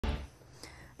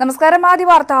നമസ്കാരം. ആദ്യ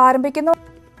വാർത്ത ആരംഭിക്കുന്നു.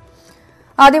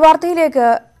 ആദ്യ വാർത്തയിലേക്ക്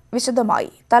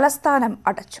വിശദമായി. തലസ്ഥാനം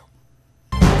അടച്ചു.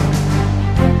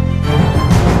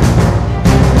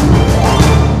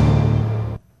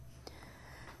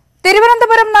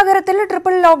 തിരുവനന്തപുരം നഗരത്തിൽ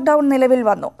ട്രിപ്പിൾ ലോക്ഡൌൺ നിലവിൽ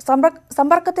വന്നു.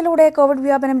 സമ്പർക്കത്തിലൂടെ കോവിഡ്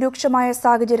വ്യാപനം രൂക്ഷമായ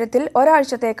സാഹചര്യത്തിൽ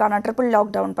ഒരാഴ്ചത്തേക്കാണ് ട്രിപ്പിൾ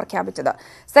ലോക്ഡൌൺ പ്രഖ്യാപിച്ചത്.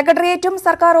 സെക്രട്ടേറിയറ്റും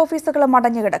സർക്കാർ ഓഫീസുകളും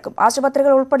അടഞ്ഞുകിടക്കും.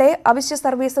 ആശുപത്രികൾ ഉൾപ്പെടെ അവശ്യ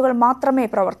സർവീസുകൾ മാത്രമേ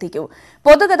പ്രവർത്തിക്കൂ.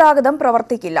 പൊതുഗതാഗതം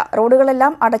പ്രവർത്തിക്കില്ല.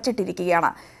 റോഡുകളെല്ലാം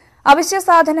അടച്ചിട്ടിരിക്കുകയാണ്. അവശ്യ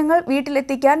സാധനങ്ങൾ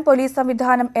വീട്ടിലെത്തിക്കാൻ പോലീസ്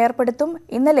സംവിധാനം ഏർപ്പെടുത്തും.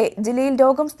 ഇന്നലെ ജില്ലയിൽ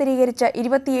രോഗം സ്ഥിരീകരിച്ച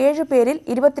 27 പേരിൽ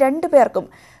 22 പേർക്കും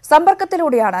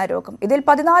സമ്പർക്കത്തിലൂടെയാണ് രോഗം. ഇതിൽ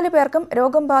 14 പേർക്കും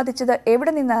രോഗം ബാധിച്ചത്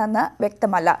എവിടെ നിന്നെന്ന്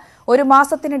വ്യക്തമല്ല. ഒരു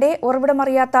മാസത്തിനിടെ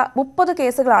ഉറവിടമറിയാത്ത 30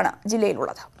 കേസുകളാണ്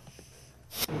ജില്ലയിലുള്ളത്.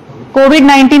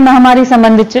 കോവിഡ്-19 മഹാമാരി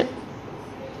സംബന്ധിച്ച്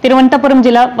തിരുവനന്തപുരം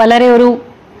ജില്ല വളരെ ഒരു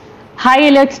ഹൈ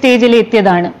അലേർട്ട് സ്റ്റേജിൽ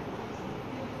എത്തിയതാണ്.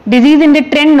 ഡിസീസിന്റെ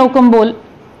ട്രെൻഡ് നോക്കുമ്പോൾ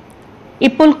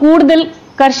ഇപ്പോൾ കൂടുതൽ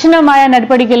കർശനമായ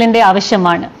നടപടികളുടെ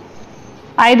ആവശ്യമാണ്.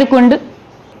 ആയതുകൊണ്ട്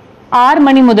 6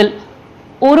 മണി മുതൽ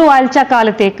ഒരു ആഴ്ച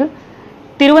കാലത്തേക്ക്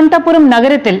തിരുവനന്തപുരം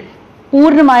നഗരത്തിൽ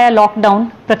പൂർണ്ണമായ ലോക്ക്ഡൌൺ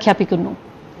പ്രഖ്യാപിക്കുന്നു.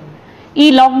 ഈ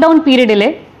ലോക്ക്ഡൌൺ പീരീഡിലെ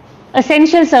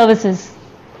എസെൻഷ്യൽ സർവീസസ്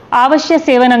ആവശ്യ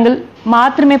സേവനങ്ങൾ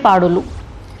മാത്രമേ പാടുള്ളൂ.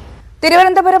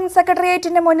 തിരുവനന്തപുരം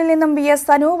സെക്രട്ടേറിയറ്റിന്റെ മുന്നിൽ നിന്നും VS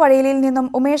അനു, വഴിയിലിൽ നിന്നും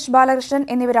ഉമേഷ് ബാലകൃഷ്ണൻ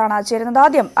എന്നിവരാണ് ചേരുന്നത്.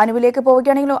 ആദ്യം അനുവിലേക്ക്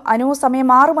പോവുകയാണെങ്കിൽ അനു, സമയം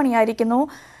 6 മണിയായിരിക്കുന്നു.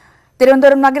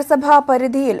 തിരുവനന്തപുരം നഗരസഭാ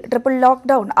പരിധിയിൽ ട്രിപ്പിൾ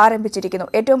ലോക്ക്ഡൌൺ ആരംഭിച്ചിരിക്കുന്നു.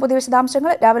 ഏറ്റവും പുതിയ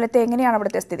വിശദാംശങ്ങൾ രാവിലത്തെ എങ്ങനെയാണ്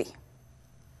അവിടുത്തെ സ്ഥിതി?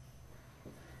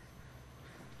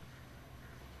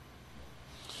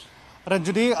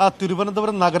 രഞ്ജിനി,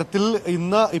 തിരുവനന്തപുരം നഗരത്തിൽ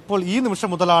ഇപ്പോൾ ഈ നിമിഷം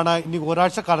മുതലാണ് ഇനി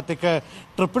ഒരാഴ്ച കാലത്തേക്ക്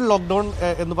ട്രിപ്പിൾ ലോക്ക്ഡൌൺ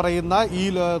എന്ന് പറയുന്ന ഈ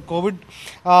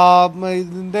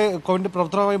കോവിഡിന്റെ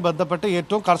പ്രവർത്തനവുമായി ബന്ധപ്പെട്ട്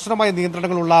ഏറ്റവും കർശനമായ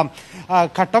നിയന്ത്രണങ്ങളുള്ള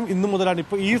ഘട്ടം ഇന്നു മുതലാണ്,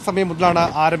 ഇപ്പോൾ ഈ സമയം മുതലാണ്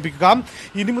ആരംഭിക്കുക.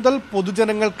 ഇനി മുതൽ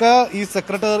പൊതുജനങ്ങൾക്ക്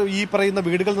ഈ പറയുന്ന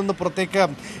വീടുകളിൽ നിന്ന് പുറത്തേക്ക്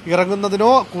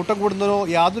ഇറങ്ങുന്നതിനോ കൂട്ടം കൂടുന്നതിനോ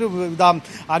യാതൊരു വിധ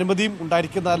അനുമതിയും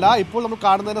ഉണ്ടായിരിക്കുന്നതല്ല. ഇപ്പോൾ നമ്മൾ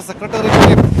കാണുന്നതിന്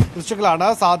സെക്രട്ടേറിയറ്റിന്റെ ദൃശ്യങ്ങളാണ്.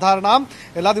 സാധാരണ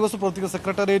എല്ലാ ദിവസവും പ്രവർത്തിക്കുന്ന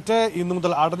സെക്രട്ടേറിയറ്റ് ഇന്നു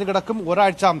മുതൽ അടഞ്ഞുകിടക്കും.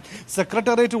 ഒരാഴ്ച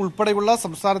സെക്രട്ടേറിയറ്റ് ഉൾപ്പെടെയുള്ള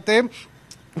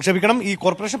ഈ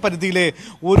കോർപ്പറേഷൻ പരിധിയിലെ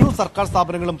ഒരു സർക്കാർ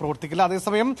സ്ഥാപനങ്ങളും പ്രവർത്തിക്കില്ല.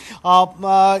 അതേസമയം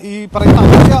ഈ പറയുന്ന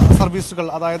അവശ്യ സർവീസുകൾ,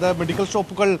 അതായത് മെഡിക്കൽ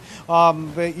ഷോപ്പുകൾ,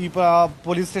 ഈ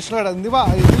പോലീസ് സ്റ്റേഷനുകൾ എന്നിവ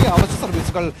അവശ്യ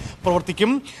സർവീസുകൾ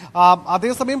പ്രവർത്തിക്കും.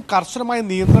 അതേസമയം കർശനമായ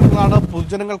നിയന്ത്രണങ്ങളാണ്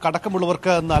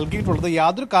പൊതുജനങ്ങൾക്കടക്കമുള്ളവർക്ക് നൽകിയിട്ടുള്ളത്.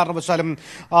 യാതൊരു കാരണവശാലും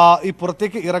ഈ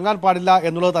പുറത്തേക്ക് ഇറങ്ങാൻ പാടില്ല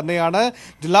എന്നുള്ളത് തന്നെയാണ്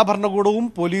ജില്ലാ ഭരണകൂടവും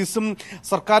പോലീസും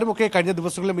സർക്കാരും ഒക്കെ കഴിഞ്ഞ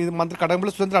ദിവസങ്ങളിലും മന്ത്രി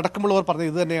കടകംപള്ളി സുരേന്ദ്രൻ അടക്കമുള്ളവർ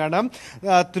പറഞ്ഞത് ഇത് തന്നെയാണ്.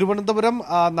 തിരുവനന്തപുരം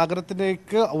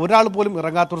നഗരത്തിലേക്ക് ഒരാൾ പോലും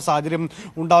ഇറങ്ങാത്തൊരു സാഹചര്യം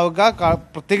ഉണ്ടാവുക,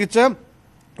 പ്രത്യേകിച്ച്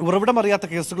ഉറവിടമറിയാത്ത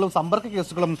കേസുകളും സമ്പർക്ക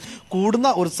കേസുകളും കൂടുന്ന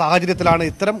ഒരു സാഹചര്യത്തിലാണ്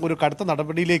ഇത്തരം ഒരു കടുത്ത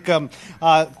നടപടിയിലേക്ക്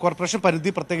കോർപ്പറേഷൻ പരിധി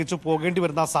പ്രത്യേകിച്ച് പോകേണ്ടി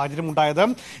വരുന്ന സാഹചര്യം ഉണ്ടായത്.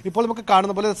 ഇപ്പോൾ നമുക്ക്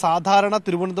കാണുന്ന പോലെ സാധാരണ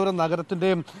തിരുവനന്തപുരം നഗരത്തിന്റെ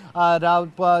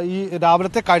ഈ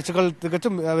രാവിലത്തെ കാഴ്ചകൾ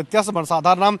തികച്ചും വ്യത്യാസമാണ്.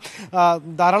 സാധാരണ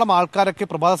ധാരാളം ആൾക്കാരൊക്കെ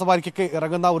പ്രഭാത സവാരിക്കൊക്കെ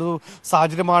ഇറങ്ങുന്ന ഒരു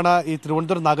സാഹചര്യമാണ് ഈ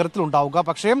തിരുവനന്തപുരം നഗരത്തിൽ ഉണ്ടാവുക.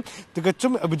 പക്ഷേ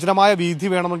തികച്ചും വിജനമായ വീഥി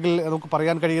വേണമെങ്കിൽ നമുക്ക്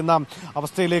പറയാൻ കഴിയുന്ന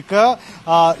അവസ്ഥയിലേക്ക്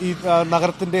ഈ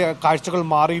നഗരത്തിന്റെ കാഴ്ചകൾ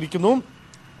മാറിയിരിക്കുന്നു.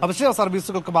 അവശ്യ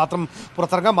സർവീസുകൾക്ക് മാത്രം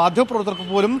പുറത്തിറങ്ങാം. മാധ്യമപ്രവർത്തകർക്ക്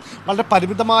പോലും വളരെ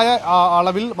പരിമിതമായ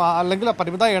അളവിൽ അല്ലെങ്കിൽ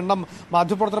പരിമിതമായ എണ്ണം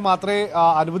മാധ്യമപ്രവർത്തകർ മാത്രമേ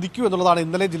അനുവദിക്കൂ എന്നുള്ളതാണ്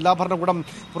ഇന്നലെ ജില്ലാ ഭരണകൂടം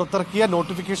പുറത്തിറക്കിയ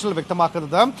നോട്ടിഫിക്കേഷനിൽ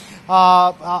വ്യക്തമാക്കുന്നത്.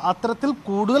 അത്തരത്തിൽ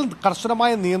കൂടുതൽ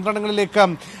കർശനമായ നിയന്ത്രണങ്ങളിലേക്ക്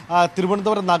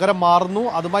തിരുവനന്തപുരം നഗരം മാറുന്നു.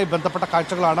 അതുമായി ബന്ധപ്പെട്ട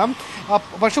കാഴ്ചകളാണ്.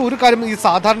 പക്ഷേ ഒരു കാര്യം, ഈ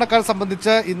സാധാരണക്കാരെ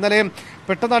സംബന്ധിച്ച് ഇന്നലെ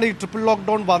പെട്ടെന്നാണ് ഈ ട്രിപ്പിൾ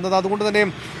ലോക്ക്ഡൌൺ വന്നത്. അതുകൊണ്ട് തന്നെ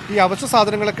ഈ അവശ്യ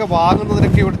സാധനങ്ങളൊക്കെ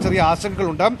വാങ്ങുന്നതിനൊക്കെ ഒരു ചെറിയ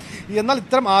ആശങ്കകളുണ്ട്. എന്നാൽ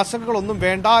ഇത്തരം ആശങ്കകളൊന്നും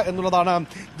വേണ്ട എന്നുള്ളതാണ്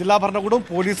ജില്ലാ ഭരണകൂടവും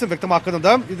പോലീസും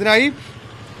വ്യക്തമാക്കുന്നത്. ഇതിനായി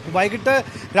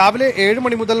രാവിലെ 7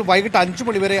 മണി മുതൽ വൈകിട്ട് 5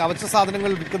 മണി വരെ അവശ്യ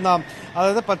സാധനങ്ങൾ വിൽക്കുന്ന,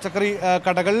 അതായത് പച്ചക്കറി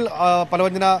കടകൾ,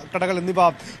 പലവ്യഞ്ജന കടകൾ എന്നിവ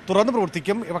തുറന്നു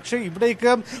പ്രവർത്തിക്കും. പക്ഷേ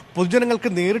ഇവിടേക്ക് പൊതുജനങ്ങൾക്ക്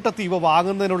നേരിട്ടെത്തി ഇവ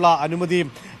വാങ്ങുന്നതിനുള്ള അനുമതി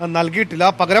നൽകിയിട്ടില്ല.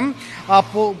 പകരം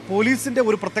പോലീസിന്റെ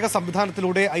ഒരു പ്രത്യേക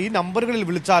സംവിധാനത്തിലൂടെ ഈ നമ്പറുകളിൽ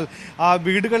വിളിച്ചാൽ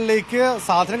വീടുകളിലേക്ക്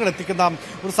സാധനങ്ങൾ എത്തിക്കുന്ന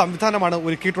ഒരു സംവിധാനമാണ്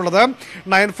ഒരുക്കിയിട്ടുള്ളത്.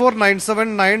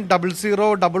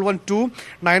 9497900112,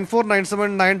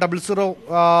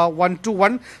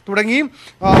 9497900121 തുടങ്ങി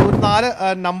 4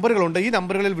 നമ്പറുകളുണ്ട്. ഈ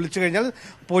നമ്പറുകളിൽ വിളിച്ചു കഴിഞ്ഞാൽ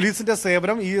പോലീസിന്റെ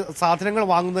സേവനം ഈ സാധനങ്ങൾ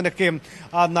വാങ്ങുന്നതിനൊക്കെ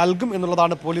നൽകും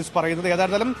എന്നുള്ളതാണ് പോലീസ് പറയുന്നത്.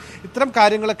 ഏതായാലും ഇത്തരം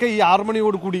കാര്യങ്ങളൊക്കെ ഈ 6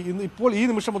 മണിയോടുകൂടി ഇപ്പോൾ ഈ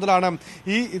നിമിഷം മുതലാണ്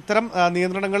ഇത്തരം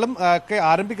നിയന്ത്രണങ്ങളും ഒക്കെ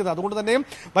ആരംഭിക്കുന്നത്. അതുകൊണ്ട് തന്നെ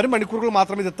വരും മണിക്കൂറുകൾ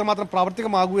മാത്രമേ ഇത് എത്രമാത്രം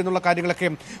പ്രാവർത്തികമാകൂ എന്നുള്ള കാര്യങ്ങളൊക്കെ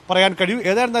പറയാൻ കഴിയൂ.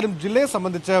 ഏതായിരുന്നാലും ജില്ലയെ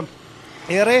സംബന്ധിച്ച്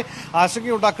ഏറെ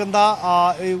ആശങ്കയുണ്ടാക്കുന്ന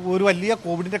ഒരു വലിയ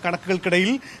കോവിഡിന്റെ കണക്കുകൾക്കിടയിൽ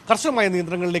കർശനമായ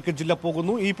നിയന്ത്രണങ്ങളിലേക്ക് ജില്ല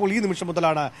പോകുന്നു. ഇപ്പോൾ ഈ നിമിഷം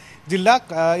മുതലാണ് ജില്ല,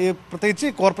 പ്രത്യേകിച്ച്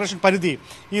കോർപ്പറേഷൻ പരിധി,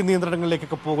 ഈ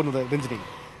നിയന്ത്രണങ്ങളിലേക്കൊക്കെ പോകുന്നത്. രഞ്ജിനി,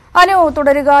 അനു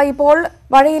തുടരുക. ഇപ്പോൾ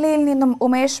വഴയിലയിൽ നിന്നും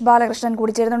ഉമേഷ് ബാലകൃഷ്ണൻ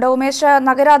കൂടി ചേരുന്നുണ്ട്. ഉമേഷ്,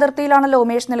 നഗരാതിർത്തിയിലാണല്ലോ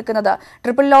ഉമേഷ് നിൽക്കുന്നത്.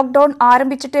 ട്രിപ്പിൾ ലോക്ക്ഡൌൺ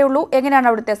ആരംഭിച്ചിട്ടേ ഉള്ളൂ. എങ്ങനെയാണ്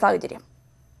അവിടുത്തെ സാഹചര്യം?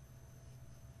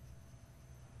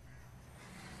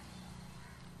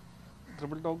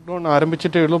 ട്രിപ്പിൾ ലോക്ക്ഡൌൺ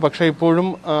ആരംഭിച്ചിട്ടേ ഉള്ളൂ. പക്ഷേ ഇപ്പോഴും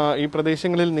ഈ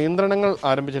പ്രദേശങ്ങളിൽ നിയന്ത്രണങ്ങൾ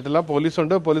ആരംഭിച്ചിട്ടില്ല.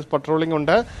 പോലീസുണ്ട്, പോലീസ് പട്രോളിംഗ്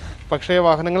ഉണ്ട്. പക്ഷേ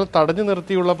വാഹനങ്ങൾ തടഞ്ഞു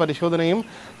നിർത്തിയുള്ള പരിശോധനയും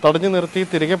തടഞ്ഞു നിർത്തി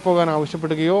തിരികെ പോകാൻ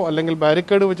ആവശ്യപ്പെടുകയോ അല്ലെങ്കിൽ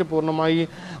ബാരിക്കേഡ് വെച്ച് പൂർണ്ണമായി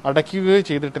അടയ്ക്കുകയോ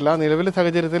ചെയ്തിട്ടില്ല. നിലവിലെ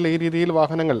സാഹചര്യത്തിൽ ഈ രീതിയിൽ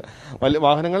വാഹനങ്ങൾ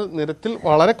നിരത്തിൽ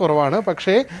വളരെ കുറവാണ്.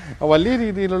 പക്ഷേ വലിയ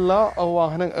രീതിയിലുള്ള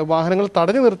വാഹനങ്ങൾ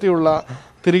തടഞ്ഞു നിർത്തിയുള്ള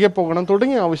തിരികെ പോകണം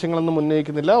തുടങ്ങിയ ആവശ്യങ്ങളൊന്നും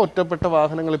ഉന്നയിക്കുന്നില്ല. ഒറ്റപ്പെട്ട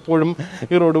വാഹനങ്ങൾ ഇപ്പോഴും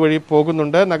ഈ റോഡ് വഴി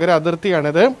പോകുന്നുണ്ട്. നഗര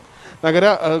അതിർത്തിയാണിത്. നഗര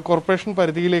കോർപ്പറേഷൻ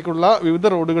പരിധിയിലേക്കുള്ള വിവിധ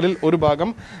റോഡുകളിൽ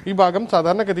ഈ ഭാഗം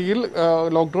സാധാരണഗതിയിൽ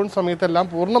ലോക്ക്ഡൗൺ സമയത്തെല്ലാം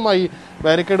പൂർണ്ണമായി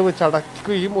ബാരിക്കേഡ് വെച്ച്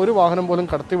അടയ്ക്കുകയും ഒരു വാഹനം പോലും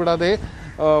കടത്തിവിടാതെ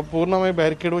പൂർണ്ണമായി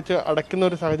ബാരിക്കേഡ് വെച്ച് അടയ്ക്കുന്ന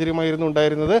ഒരു സാഹചര്യമായിരുന്നു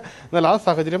ഉണ്ടായിരുന്നത്. എന്നാൽ ആ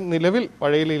സാഹചര്യം നിലവിൽ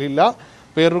വഴയിലില്ല.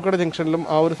 പേരൂർക്കട ജംഗ്ഷനിലും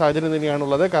ആ ഒരു സാഹചര്യം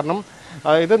തന്നെയാണുള്ളത്. കാരണം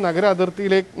അതായത് നഗര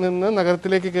അതിർത്തിയിലേക്ക് നിന്ന്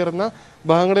നഗരത്തിലേക്ക് കയറുന്ന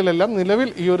ഭാഗങ്ങളിലെല്ലാം നിലവിൽ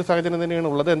ഈ ഒരു സാഹചര്യം തന്നെയാണ്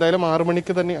ഉള്ളത്. എന്തായാലും 6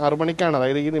 മണിക്കാണ്,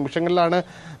 അതായത് ഈ നിമിഷങ്ങളിലാണ്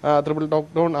ട്രിപ്പിൾ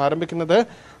ലോക്ക്ഡൗൺ ആരംഭിക്കുന്നത്.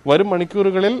 വരും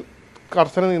മണിക്കൂറുകളിൽ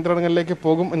കർശന നിയന്ത്രണങ്ങളിലേക്ക്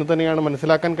പോകും എന്ന് തന്നെയാണ്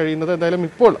മനസ്സിലാക്കാൻ കഴിയുന്നത്. എന്തായാലും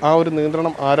ഇപ്പോൾ ആ ഒരു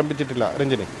നിയന്ത്രണം ആരംഭിച്ചിട്ടില്ല.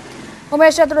 രഞ്ജിനി.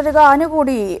 ഉമേഷ് തുടരുക. അനു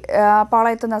കൂടി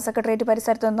പാളയത്തുനിന്ന് സെക്രട്ടേറിയറ്റ്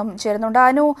പരിസരത്ത് നിന്നും ചേരുന്നുണ്ട്.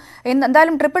 അനു,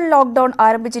 എന്തായാലും ട്രിപ്പിൾ ലോക്ക്ഡൌൺ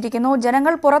ആരംഭിച്ചിരിക്കുന്നു.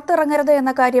 ജനങ്ങൾ പുറത്തിറങ്ങരുത്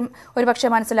എന്ന കാര്യം ഒരുപക്ഷെ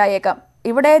മനസ്സിലായേക്കാം.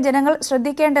 ഇവിടെ ജനങ്ങൾ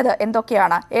ശ്രദ്ധിക്കേണ്ടത്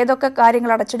എന്തൊക്കെയാണ്? ഏതൊക്കെ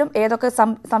കാര്യങ്ങൾ അടച്ചിടും? ഏതൊക്കെ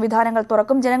സംവിധാനങ്ങൾ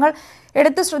തുറക്കും? ജനങ്ങൾ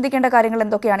എടുത്തു ശ്രദ്ധിക്കേണ്ട കാര്യങ്ങൾ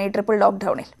എന്തൊക്കെയാണ് ഈ ട്രിപ്പിൾ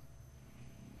ലോക്ക്ഡൌണിൽ?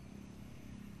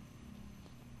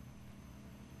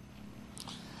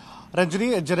 രഞ്ജിനി,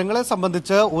 ജനങ്ങളെ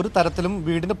സംബന്ധിച്ച് ഒരു തരത്തിലും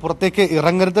വീടിന് പുറത്തേക്ക്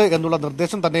ഇറങ്ങരുത് എന്നുള്ള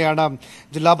നിർദ്ദേശം തന്നെയാണ്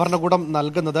ജില്ലാ ഭരണകൂടം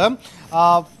നൽകുന്നത്.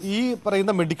 ഈ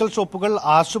പറയുന്ന മെഡിക്കൽ ഷോപ്പുകൾ,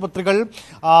 ആശുപത്രികൾ,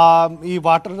 ഈ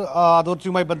വാട്ടർ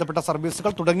അതോറിറ്റിയുമായി ബന്ധപ്പെട്ട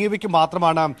സർവീസുകൾ തുടങ്ങിയവയ്ക്ക്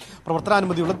മാത്രമാണ്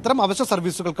പ്രവർത്തനാനുമതിയുള്ളത്. ഇത്തരം അവശ്യ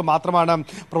സർവീസുകൾക്ക് മാത്രമാണ്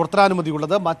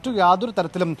പ്രവർത്തനാനുമതിയുള്ളത്. മറ്റു യാതൊരു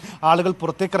തരത്തിലും ആളുകൾ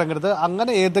പുറത്തേക്ക് ഇറങ്ങരുത്.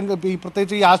 അങ്ങനെ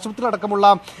പ്രത്യേകിച്ച് ഈ ആശുപത്രി അടക്കമുള്ള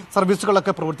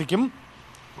സർവീസുകളൊക്കെ പ്രവർത്തിക്കും.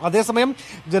 അതേസമയം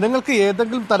ജനങ്ങൾക്ക്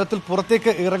ഏതെങ്കിലും തരത്തിൽ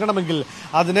പുറത്തേക്ക് ഇറങ്ങണമെങ്കിൽ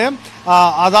അതിന്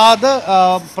അതാത്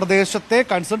പ്രദേശത്തെ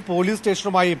കൺസേൺ പോലീസ്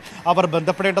സ്റ്റേഷനുമായി അവർ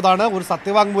ബന്ധപ്പെടേണ്ടതാണ്. ഒരു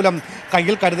സത്യവാങ്മൂലം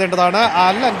കയ്യിൽ കരുതേണ്ടതാണ്.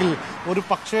 അല്ലെങ്കിൽ ഒരു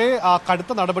പക്ഷേ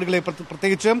കടുത്ത നടപടികളെ,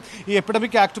 പ്രത്യേകിച്ച് ഈ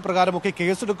എപ്പിഡമിക് ആക്ട് പ്രകാരമൊക്കെ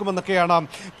കേസെടുക്കുമെന്നൊക്കെയാണ്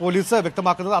പോലീസ്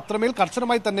വ്യക്തമാക്കുന്നത്. അത്രമേൽ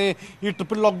കർശനമായി തന്നെ ഈ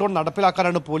ട്രിപ്പിൾ ലോക്ക്ഡൌൺ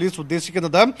നടപ്പിലാക്കാനാണ് പോലീസ്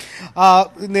ഉദ്ദേശിക്കുന്നത്.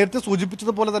 നേരത്തെ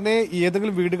സൂചിപ്പിച്ചതുപോലെ തന്നെ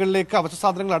ഏതെങ്കിലും വീടുകളിലേക്ക് അവശ്യ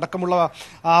സാധനങ്ങൾ അടക്കമുള്ള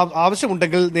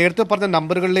ആവശ്യമുണ്ടെങ്കിൽ നേരത്തെ പറഞ്ഞ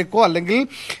നമ്പറുകളിലേക്കോ അല്ലെങ്കിൽ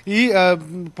ഈ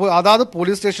അതാത്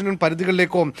പോലീസ് സ്റ്റേഷൻ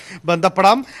പരിധികളിലേക്കോ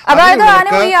ബന്ധപ്പെടാം. അതായത്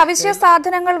ഈ അവശ്യ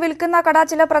സാധനങ്ങൾ വിൽക്കുന്ന കട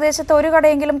ചില പ്രദേശത്ത് ഒരു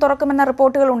കടയെങ്കിലും തുറക്കുമെന്ന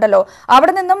റിപ്പോർട്ടുകൾ ഉണ്ടല്ലോ.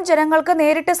 അവിടെ നിന്നും ജനങ്ങൾക്ക്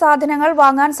നേരിട്ട് സാധനങ്ങൾ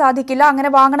വാങ്ങാൻ സാധിക്കില്ല. അങ്ങനെ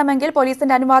വാങ്ങണമെങ്കിൽ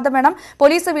പോലീസിന്റെ അനുവാദം വേണം.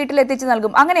 പോലീസ് വീട്ടിലെത്തിച്ച്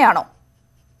നൽകും. അങ്ങനെയാണോ?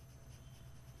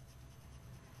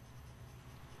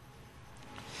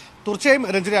 തീർച്ചയായും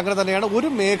രഞ്ജനി, അങ്ങനെ തന്നെയാണ്. ഒരു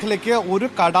മേഖലയ്ക്ക് ഒരു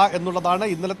കട എന്നുള്ളതാണ്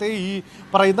ഇന്നലത്തെ ഈ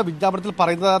പറയുന്ന വിജ്ഞാപനത്തിൽ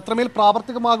പറയുന്നത്. അത്രമേൽ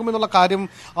പ്രാവർത്തികമാകുമെന്നുള്ള കാര്യം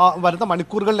വരുന്ന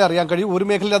മണിക്കൂറുകളിൽ അറിയാൻ കഴിയും. ഒരു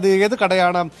മേഖലയിൽ അത് ഏത്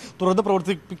കടയാണ് തുറന്ന്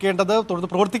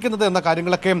പ്രവർത്തിക്കുന്നത് എന്ന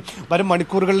കാര്യങ്ങളൊക്കെ വരും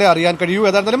മണിക്കൂറുകളിലെ അറിയാൻ കഴിയൂ.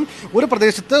 ഏതായാലും ഒരു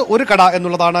പ്രദേശത്ത് ഒരു കട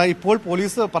എന്നുള്ളതാണ് ഇപ്പോൾ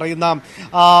പോലീസ് പറയുന്ന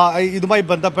ഇതുമായി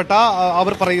ബന്ധപ്പെട്ട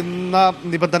അവർ പറയുന്ന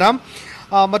നിബന്ധന.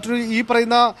 മറ്റൊരു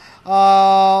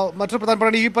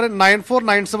പ്രധാനപ്പെട്ട ഈ പറയുന്ന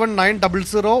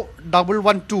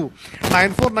 9497900112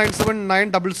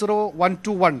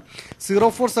 9497900121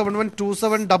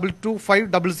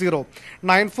 047127222500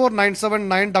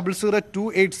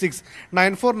 9497900286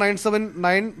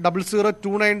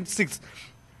 9497900296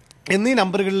 എന്നീ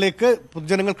നമ്പറുകളിലേക്ക്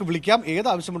പൊതുജനങ്ങൾക്ക് വിളിക്കാം. ഏത്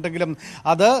ആവശ്യമുണ്ടെങ്കിലും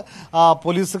അത്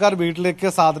പോലീസുകാർ വീട്ടിലേക്ക്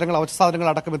അവശ്യ സാധനങ്ങൾ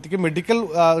അടക്കം എത്തിക്കും. മെഡിക്കൽ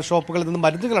ഷോപ്പുകളിൽ നിന്ന്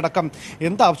മരുന്നുകളടക്കം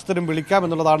എന്ത് ആവശ്യത്തിനും വിളിക്കാം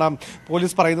എന്നുള്ളതാണ്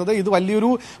പോലീസ് പറയുന്നത്. ഇത് വലിയൊരു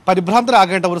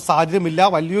പരിഭ്രാന്തരാകേണ്ട ഒരു സാഹചര്യമില്ല.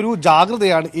 വലിയൊരു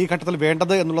ജാഗ്രതയാണ് ഈ ഘട്ടത്തിൽ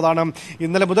വേണ്ടത് എന്നുള്ളതാണ്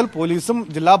ഇന്നലെ മുതൽ പോലീസും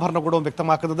ജില്ലാ ഭരണകൂടവും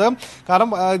വ്യക്തമാക്കുന്നത്. കാരണം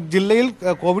ജില്ലയിൽ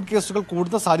കോവിഡ് കേസുകൾ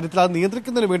കൂടുന്ന സാഹചര്യത്തിൽ അത്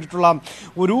നിയന്ത്രിക്കുന്നതിന് വേണ്ടിയിട്ടുള്ള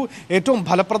ഒരു ഏറ്റവും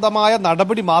ഫലപ്രദമായ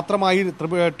നടപടി മാത്രമായി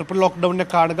ട്രിപ്പിൾ ലോക്ക്ഡൌണിനെ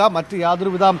കാണുക. മറ്റ്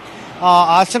യാതൊരുവിധ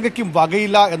ആശങ്കയ്ക്കും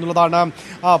വകയില്ല എന്നുള്ളതാണ്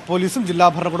പോലീസും ജില്ലാ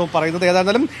ഭരണകൂടവും പറയുന്നത്.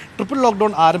 ഏതായാലും ട്രിപ്പിൾ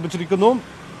ലോക്ക്ഡൌൺ ആരംഭിച്ചിരിക്കുന്നു.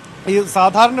 ഈ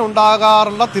സാധാരണ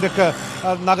ഉണ്ടാകാറുള്ള തിരക്ക്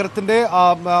നഗരത്തിന്റെ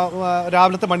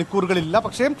രാവിലത്തെ മണിക്കൂറുകളില്ല.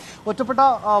 പക്ഷേ ഒറ്റപ്പെട്ട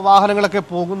വാഹനങ്ങളൊക്കെ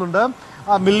പോകുന്നുണ്ട്.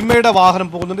 മിൽമയുടെ വാഹനം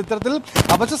പോകുന്നുണ്ട്. ഇത്തരത്തിൽ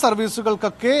അവശ്യ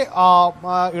സർവീസുകൾക്കൊക്കെ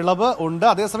ഇളവ് ഉണ്ട്.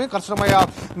 അതേസമയം കർശനമായ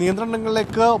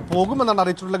നിയന്ത്രണങ്ങളിലേക്ക് പോകുമെന്നാണ്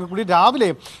അറിയിച്ചിട്ടുണ്ടെങ്കിൽ കൂടി രാവിലെ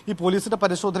ഈ പോലീസിന്റെ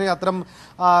പരിശോധന അത്തരം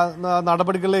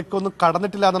നടപടികളിലേക്കൊന്നും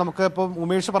കടന്നിട്ടില്ല എന്ന് നമുക്ക് ഇപ്പം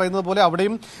ഉമേഷ് പറയുന്നത് പോലെ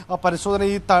അവിടെയും പരിശോധന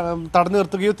ഈ തടഞ്ഞു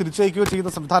നിർത്തുകയോ തിരിച്ചയക്കുകയോ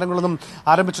ചെയ്യുന്ന സംവിധാനങ്ങളൊന്നും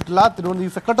ആരംഭിച്ചിട്ടില്ല. ഈ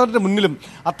സെക്രട്ടേറിയറ്റിന് മുന്നിലും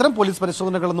അത്തരം പോലീസ്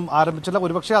പരിശോധനകളൊന്നും ആരംഭിച്ചില്ല.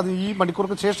 ഒരുപക്ഷെ അത് ഈ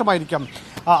മണിക്കൂർക്ക് ശേഷമായിരിക്കാം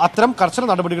അത്തരം കർശന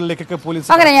നടപടികളിലേക്കൊക്കെ പോലീസ്.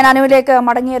 അങ്ങനെ ഞാൻ അനുവിലേക്ക്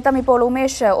മടങ്ങിയെത്താം. ഇപ്പോൾ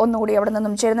ഉമേഷ് ഒന്നുകൂടി അവിടെ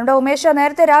നിന്നും ചേരുന്നുണ്ട്. ഉമേഷ്,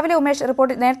 നേരത്തെ രാവിലെ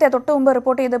നേരത്തെ തൊട്ട് മുമ്പ്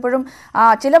റിപ്പോർട്ട് ചെയ്തപ്പോഴും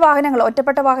ചില വാഹനങ്ങൾ,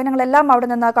 ഒറ്റപ്പെട്ട വാഹനങ്ങളെല്ലാം അവിടെ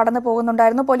നിന്ന് കടന്നു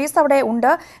പോകുന്നുണ്ടായിരുന്നു. പോലീസ് അവിടെ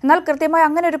ഉണ്ട്. എന്നാൽ കൃത്യമായി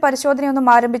അങ്ങനെ ഒരു പരിശോധനയൊന്നും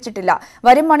ആരംഭിച്ചിട്ടില്ല.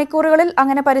 വരും മണിക്കൂറുകളിൽ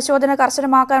അങ്ങനെ പരിശോധന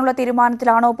കർശനമാക്കാനുള്ള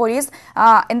തീരുമാനത്തിലാണോ പോലീസ്?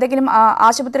 എന്തെങ്കിലും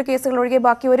ആശുപത്രി കേസുകൾ ഒഴികെ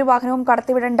ബാക്കി ഒരു വാഹനവും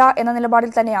കടത്തിവിടേണ്ട എന്ന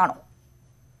നിലപാടിൽ തന്നെയാണോ?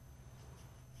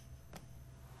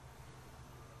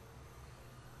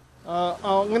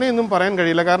 അങ്ങനെയൊന്നും പറയാൻ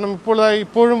കഴിയില്ല. കാരണം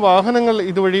ഇപ്പോഴും വാഹനങ്ങൾ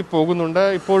ഇതുവഴി പോകുന്നുണ്ട്.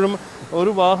 ഇപ്പോഴും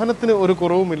ഒരു വാഹനത്തിന് ഒരു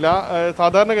കുറവുമില്ല.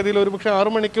 സാധാരണഗതിയിൽ ഒരുപക്ഷെ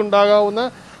 6 മണിക്ക് ഉണ്ടാകാവുന്ന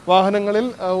വാഹനങ്ങളിൽ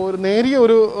ഒരു നേരിയ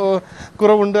ഒരു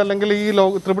കുറവുണ്ട്. അല്ലെങ്കിൽ ഈ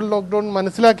ട്രിപ്പിൾ ലോക്ക്ഡൗൺ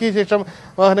മനസ്സിലാക്കിയ ശേഷം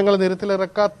വാഹനങ്ങൾ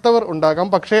നിരത്തിലിറക്കാത്തവർ ഉണ്ടാകാം.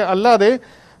 പക്ഷേ അല്ലാതെ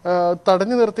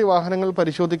തടഞ്ഞു നിർത്തി വാഹനങ്ങൾ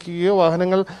പരിശോധിക്കുകയോ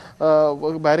വാഹനങ്ങൾ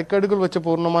ബാരിക്കേഡുകൾ വെച്ച്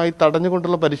പൂർണ്ണമായി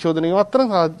തടഞ്ഞുകൊണ്ടുള്ള പരിശോധനയോ അത്തരം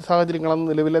സാഹചര്യങ്ങളൊന്നും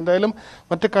നിലവിൽ. എന്തായാലും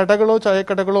മറ്റ് കടകളോ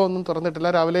ചായക്കടകളോ ഒന്നും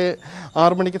തുറന്നിട്ടില്ല. രാവിലെ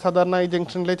 6 മണിക്ക് സാധാരണ ഈ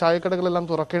ജംഗ്ഷനിലെ ചായക്കടകളെല്ലാം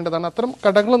തുറക്കേണ്ടതാണ്. അത്തരം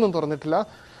കടകളൊന്നും തുറന്നിട്ടില്ല.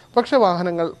 പക്ഷേ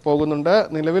വാഹനങ്ങൾ പോകുന്നുണ്ട്.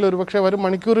 നിലവിൽ ഒരുപക്ഷെ വരും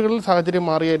മണിക്കൂറുകളിൽ സാഹചര്യം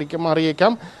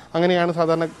മാറിയേക്കാം. അങ്ങനെയാണ്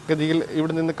സാധാരണഗതിയിൽ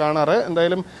ഇവിടെ നിന്ന് കാണാറ്.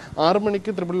 എന്തായാലും 6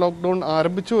 മണിക്ക് ട്രിപ്പിൾ ലോക്ക്ഡൗൺ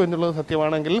ആരംഭിച്ചു എന്നുള്ളത്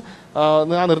സത്യമാണെങ്കിൽ,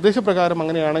 ആ നിർദ്ദേശപ്രകാരം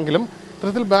അങ്ങനെയാണെങ്കിലും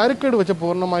ഇത്തരത്തിൽ ബാരിക്കേഡ് വെച്ച്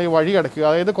പൂർണ്ണമായി വഴി അടയ്ക്കുക.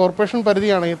 അതായത് കോർപ്പറേഷൻ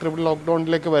പരിധിയാണ് ഈ ട്രിപ്പിൾ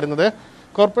ലോക്ക്ഡൗണിലേക്ക് വരുന്നത്.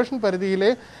 കോർപ്പറേഷൻ പരിധിയിലെ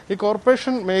ഈ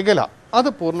കോർപ്പറേഷൻ മേഖല അത്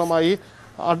പൂർണ്ണമായി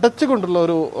അടച്ചുകൊണ്ടുള്ള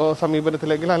ഒരു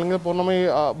സമീപനത്തിലേക്ക്, അല്ലെങ്കിൽ പൂർണ്ണമായി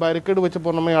ബാരിക്കേഡ് വെച്ച്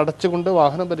പൂർണ്ണമായി അടച്ചുകൊണ്ട്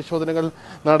വാഹന പരിശോധനകൾ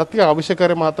നടത്തി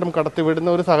ആവശ്യക്കാരെ മാത്രം കടത്തിവിടുന്ന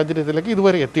ഒരു സാഹചര്യത്തിലേക്ക്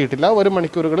ഇതുവരെ എത്തിയിട്ടില്ല. വരും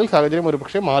മണിക്കൂറുകളിൽ സാഹചര്യം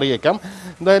ഒരുപക്ഷെ മാറിയേക്കാം.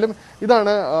 എന്തായാലും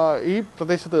ഇതാണ് ഈ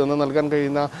പ്രദേശത്ത് നിന്ന് നൽകാൻ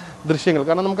കഴിയുന്ന ദൃശ്യങ്ങൾ.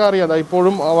 കാരണം നമുക്കറിയാം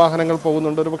ഇപ്പോഴും വാഹനങ്ങൾ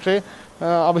പോകുന്നുണ്ട്. ഒരുപക്ഷെ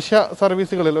അവശ്യ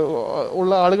സർവീസുകളിൽ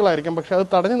ഉള്ള ആളുകളായിരിക്കും. പക്ഷെ അത്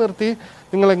തടഞ്ഞു നിർത്തി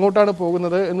നിങ്ങൾ എങ്ങോട്ടാണ്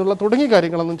പോകുന്നത് എന്നുള്ള തുടങ്ങിയ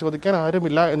കാര്യങ്ങളൊന്നും ചോദിക്കാൻ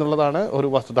ആരുമില്ല എന്നുള്ളതാണ് ഒരു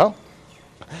വസ്തുത.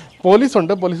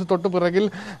 പോലീസുണ്ട്. പോലീസ് തൊട്ട് പിറകിൽ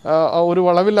ഒരു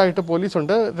വളവിലായിട്ട്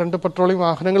പോലീസുണ്ട്. 2 പെട്രോളിംഗ്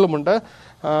വാഹനങ്ങളുമുണ്ട്.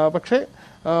 പക്ഷേ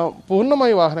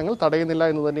പൂർണ്ണമായി വാഹനങ്ങൾ തടയുന്നില്ല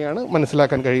എന്ന് തന്നെയാണ്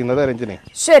മനസ്സിലാക്കാൻ കഴിയുന്നത്. രഞ്ജിനി,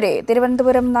 ശരി.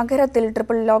 തിരുവനന്തപുരം നഗരത്തിൽ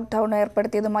ട്രിപ്പിൾ ലോക്ക്ഡൌൺ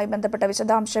ഏർപ്പെടുത്തിയതുമായി ബന്ധപ്പെട്ട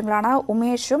വിശദാംശങ്ങളാണ്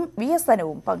ഉമേഷും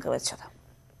VS-അനുവും പങ്കുവച്ചത്.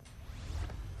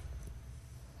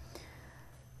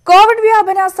 കോവിഡ്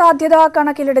വ്യാപന സാധ്യത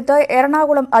കണക്കിലെടുത്ത്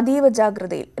എറണാകുളം അതീവ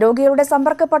ജാഗ്രതയിൽ. രോഗികളുടെ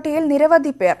സമ്പർക്ക പട്ടികയിൽ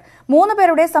നിരവധി പേർ. 3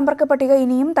 പേരുടെ സമ്പർക്ക പട്ടിക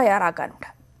ഇനിയും തയ്യാറാക്കാനുണ്ട്.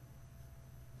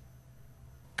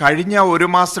 കഴിഞ്ഞ ഒരു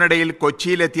മാസത്തിനിടയിൽ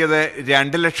കൊച്ചിയിലെത്തിയത്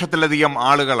 2 ലക്ഷത്തിലധികം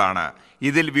ആളുകളാണ്.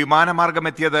 ഇതിൽ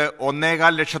വിമാനമാർഗമെത്തിയത്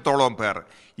 1.25 ലക്ഷത്തോളം പേർ.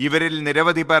 ഇവരിൽ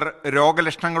നിരവധി പേർ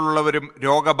രോഗലക്ഷണങ്ങളുള്ളവരും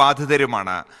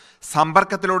രോഗബാധിതരുമാണ്.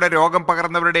 സമ്പർക്കത്തിലൂടെ രോഗം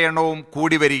പകർന്നവരുടെ എണ്ണവും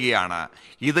കൂടി വരികയാണ്.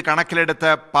 ഇത്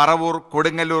കണക്കിലെടുത്ത് പറവൂർ,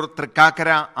 കൊടുങ്ങല്ലൂർ, തൃക്കാക്കര,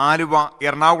 ആലുവ,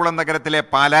 എറണാകുളം നഗരത്തിലെ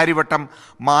പാലാരിവട്ടം,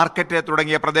 മാർക്കറ്റ്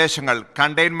തുടങ്ങിയ പ്രദേശങ്ങൾ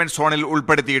കണ്ടെയ്ൻമെന്റ് സോണിൽ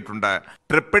ഉൾപ്പെടുത്തിയിട്ടുണ്ട്.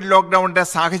 ട്രിപ്പിൾ ലോക്ക്ഡൌണിന്റെ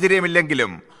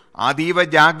സാഹചര്യമില്ലെങ്കിലും അതീവ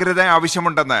ജാഗ്രത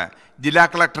ആവശ്യമുണ്ടെന്ന് ജില്ലാ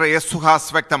കളക്ടർ S.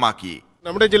 സുഹാസ് വ്യക്തമാക്കി.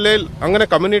 നമ്മുടെ ജില്ലയിൽ അങ്ങനെ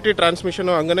കമ്മ്യൂണിറ്റി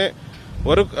ട്രാൻസ്മിഷനോ അങ്ങനെ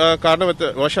ഒരു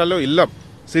കാരണവശാലോ ഇല്ല.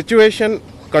 സിറ്റുവേഷൻ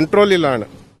കൺട്രോളിലാണ്.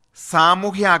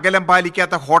 സാമൂഹ്യ അകലം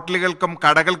പാലിക്കാത്ത ഹോട്ടലുകൾക്കും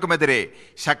കടകൾക്കുമെതിരെ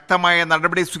ശക്തമായ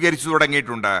നടപടി സ്വീകരിച്ചു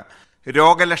തുടങ്ങിയിട്ടുണ്ട്.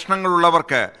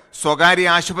 രോഗലക്ഷണങ്ങളുള്ളവർക്ക് സ്വകാര്യ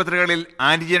ആശുപത്രികളിൽ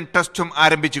ആന്റിജൻ ടെസ്റ്റും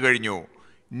ആരംഭിച്ചു കഴിഞ്ഞു.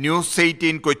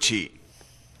 News18 കൊച്ചി.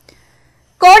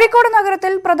 കോഴിക്കോട്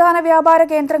നഗരത്തിൽ പ്രധാന വ്യാപാര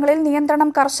കേന്ദ്രങ്ങളിൽ നിയന്ത്രണം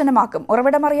കർശനമാക്കും.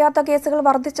 ഉറവിടമറിയാത്ത കേസുകൾ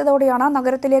വർദ്ധിച്ചതോടെയാണ്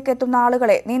നഗരത്തിലേക്ക് എത്തുന്ന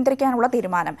ആളുകളെ നിയന്ത്രിക്കാനുള്ള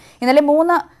തീരുമാനം. ഇന്നലെ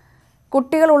 3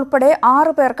 കുട്ടികൾ ഉൾപ്പെടെ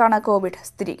 6 പേർക്കാണ് കോവിഡ്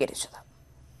സ്ഥിരീകരിച്ചത്.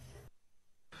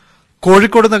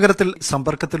 കോഴിക്കോട് നഗരത്തിൽ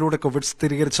സമ്പർക്കത്തിലൂടെ കോവിഡ്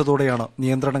സ്ഥിരീകരിച്ചതോടെയാണ്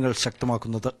നിയന്ത്രണങ്ങൾ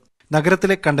ശക്തമാക്കുന്നത്.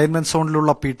 നഗരത്തിലെ കണ്ടെയ്ൻമെന്റ്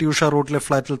സോണിലുള്ള PT ഉഷ റോഡിലെ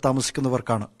ഫ്ളാറ്റിൽ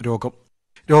താമസിക്കുന്നവർക്കാണ്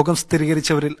രോഗം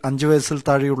സ്ഥിരീകരിച്ചവരിൽ 5 വയസ്സിൽ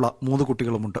താഴെയുള്ള 3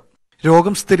 കുട്ടികളുമുണ്ട്.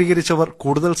 രോഗം സ്ഥിരീകരിച്ചവർ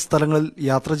കൂടുതൽ സ്ഥലങ്ങളിൽ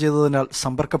യാത്ര ചെയ്തതിനാൽ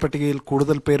സമ്പർക്ക പട്ടികയിൽ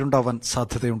കൂടുതൽ പേരുണ്ടാവാൻ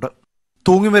സാധ്യതയുണ്ട്.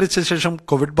 തൂങ്ങിമരിച്ച ശേഷം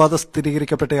കോവിഡ് ബാധ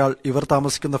സ്ഥിരീകരിക്കപ്പെട്ടയാൾ ഇവർ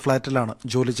താമസിക്കുന്ന ഫ്ളാറ്റിലാണ്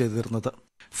ജോലി ചെയ്തിരുന്നത്.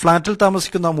 ഫ്ളാറ്റിൽ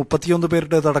താമസിക്കുന്ന 31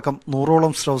 പേരുടേതടക്കം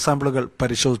 100ഓളം സ്രവ സാമ്പിളുകൾ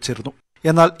പരിശോധിച്ചിരുന്നു.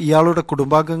 എന്നാൽ ഇയാളുടെ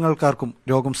കുടുംബാംഗങ്ങൾക്കാർക്കും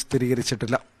രോഗം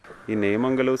സ്ഥിരീകരിച്ചിട്ടില്ല. ഈ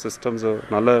നിയമങ്ങളും സിസ്റ്റംസ്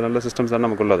നല്ല സിസ്റ്റംസാണ്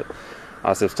നമുക്കുള്ളത്.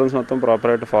 ആ സിസ്റ്റംസ് മൊത്തം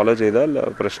പ്രോപ്പറായിട്ട് ഫോളോ ചെയ്താൽ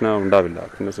പ്രശ്നം ഉണ്ടാവില്ല.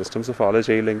 പിന്നെ സിസ്റ്റംസ് ഫോളോ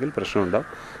ചെയ്യില്ലെങ്കിൽ പ്രശ്നം ഉണ്ടാവും.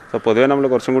 സോ പൊതുവേ നമ്മൾ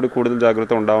കുറച്ചും കൂടി കൂടുതൽ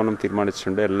ജാഗ്രത ഉണ്ടാവണം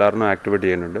തീരുമാനിച്ചിട്ടുണ്ട്. എല്ലാവരും ആക്ടിവേറ്റ്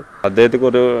ചെയ്യുന്നുണ്ട്. അദ്ദേഹത്തിന്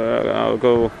ഒരു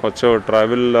കുറച്ച്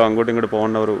ട്രാവൽ അങ്ങോട്ടും ഇങ്ങോട്ട്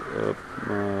പോകുന്ന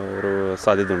ഒരു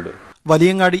സാധ്യത ഉണ്ട്.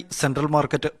 വലിയങ്ങാടി, സെൻട്രൽ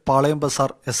മാർക്കറ്റ്, പാളയം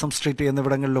ബസാർ, SM സ്ട്രീറ്റ്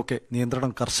എന്നിവിടങ്ങളിലൊക്കെ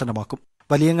നിയന്ത്രണം കർശനമാക്കും.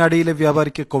 വലിയങ്ങാടിയിലെ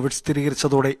വ്യാപാരിക്ക് കോവിഡ്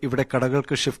സ്ഥിരീകരിച്ചതോടെ ഇവിടെ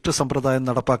കടകൾക്ക് ഷിഫ്റ്റ് സമ്പ്രദായം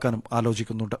നടപ്പാക്കാനും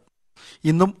ആലോചിക്കുന്നുണ്ട്.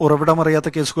 ഇന്നും ഉറവിടമറിയാത്ത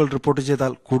കേസുകൾ റിപ്പോർട്ട്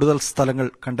ചെയ്താൽ കൂടുതൽ സ്ഥലങ്ങൾ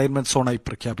കണ്ടെയ്ൻമെന്റ് സോണായി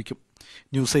പ്രഖ്യാപിക്കും.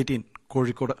 News18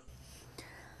 കോഴിക്കോട്.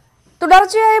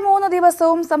 തുടർച്ചയായ 3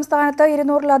 ദിവസവും സംസ്ഥാനത്ത്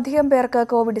 200-ലധികം പേർക്ക്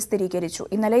കോവിഡ് സ്ഥിരീകരിച്ചു.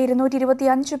 ഇന്നലെ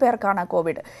 225 പേർക്കാണ്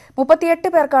കോവിഡ്. 38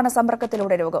 പേർക്കാണ്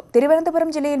സമ്പർക്കത്തിലൂടെ രോഗം. തിരുവനന്തപുരം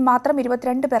ജില്ലയിൽ മാത്രം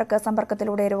 22 പേർക്ക്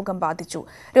സമ്പർക്കത്തിലൂടെ രോഗം ബാധിച്ചു.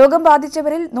 രോഗം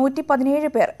ബാധിച്ചവരിൽ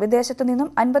 117 പേർ വിദേശത്തു നിന്നും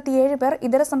 57 പേർ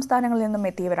ഇതര സംസ്ഥാനങ്ങളിൽ നിന്നും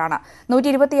എത്തിയവരാണ്.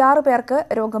 126 പേർക്ക്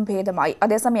രോഗം ഭേദമായി.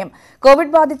 അതേസമയം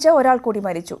കോവിഡ് ബാധിച്ച് ഒരാൾ കൂടി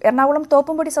മരിച്ചു. എറണാകുളം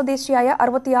തോപ്പുംപടി സ്വദേശിയായ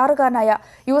 66-കാരനായ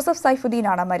യൂസഫ്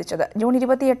സൈഫുദ്ദീനാണ് മരിച്ചത്. ജൂൺ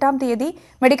 28-ാം തീയതി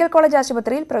മെഡിക്കൽ കോളേജ്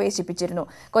ആശുപത്രിയിൽ പ്രവേശിപ്പിച്ചു.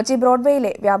 കൊച്ചി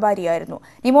ബ്രോഡ്വേയിലെ വ്യാപാരിയായിരുന്നു.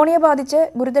 ന്യൂമോണിയ ബാധിച്ച്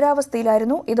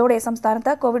ഗുരുതരാവസ്ഥയിലായിരുന്നു. ഇതോടെ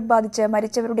സംസ്ഥാനത്ത് കോവിഡ് ബാധിച്ച്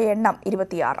മരിച്ചവരുടെ എണ്ണം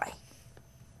 26 ആയി.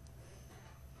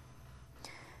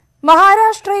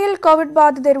 മഹാരാഷ്ട്രയിൽ കോവിഡ്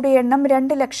ബാധിതരുടെ എണ്ണം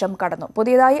 2 ലക്ഷം കടന്നു.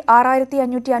 പുതിയതായി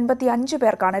 6555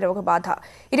 പേർക്കാണ് രോഗബാധ.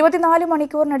 24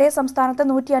 മണിക്കൂറിനിടെ സംസ്ഥാനത്ത്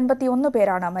 151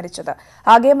 പേരാണ് മരിച്ചത്.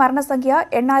 ആകെ മരണസംഖ്യ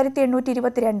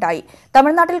 8822 ആയി.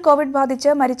 തമിഴ്നാട്ടിൽ കോവിഡ് ബാധിച്ച്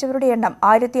മരിച്ചവരുടെ എണ്ണം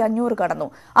 1500 കടന്നു.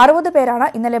 60 പേരാണ്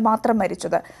ഇന്നലെ മാത്രം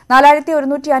മരിച്ചത്.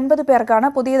 4150 പേർക്കാണ്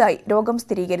പുതിയതായി രോഗം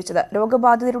സ്ഥിരീകരിച്ചത്.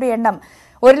 രോഗബാധിതരുടെ എണ്ണം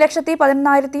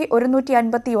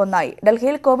 1,11,151 ആയി.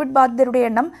 ഡൽഹിയിൽ കോവിഡ് ബാധിതരുടെ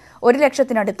എണ്ണം 1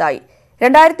 ലക്ഷത്തിനടുത്തായി.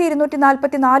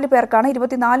 2244 പേർക്കാണ്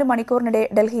 24 മണിക്കൂറിനിടെ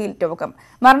ഡൽഹിയിൽ രോഗം.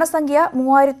 മരണസംഖ്യ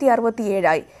 3067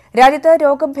 ആയി. രാജ്യത്ത്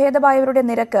രോഗഭേദമായവരുടെ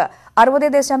നിരക്ക്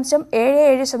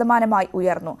 60.77%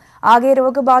 ഉയർന്നു. ആകെ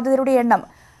രോഗബാധിതരുടെ എണ്ണം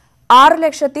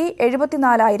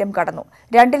 6,74,000 കടന്നു.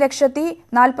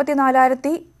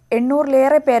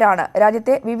 2,44,800-ലേറെ പേരാണ്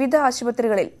രാജ്യത്തെ വിവിധ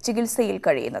ആശുപത്രികളിൽ ചികിത്സയിൽ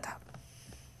കഴിയുന്നത്.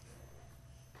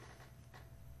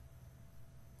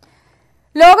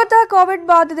 ലോകത്ത് കോവിഡ്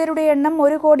ബാധിതരുടെ എണ്ണം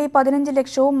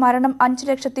 1,15,00,000-ഉം മരണം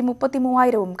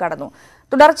 5,33,000-ഉം കടന്നു.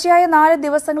 തുടർച്ചയായ 4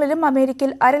 ദിവസങ്ങളിലും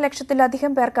അമേരിക്കയിൽ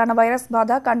 1,00,000-ലധികം പേർക്കാണ് വൈറസ്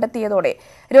ബാധ കണ്ടെത്തിയതോടെ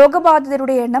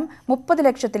രോഗബാധിതരുടെ എണ്ണം 30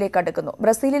 ലക്ഷത്തിലേക്ക് അടുക്കുന്നു.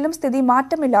 ബ്രസീലിലും സ്ഥിതി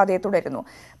മാറ്റമില്ലാതെ തുടരുന്നു.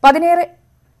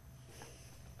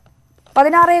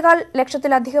 16.25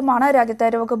 ലക്ഷത്തിലധികമാണ് രാജ്യത്തെ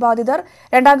രോഗബാധിതർ.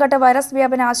 രണ്ടാംഘട്ട വൈറസ്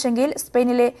വ്യാപന ആശങ്കയിൽ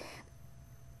സ്പെയിനിലെ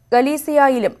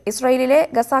ഗലീസിയയിലും ഇസ്രായേലിലെ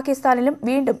ഖസാക്കിസ്ഥാനിലും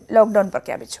വീണ്ടും ലോക്ഡൌൺ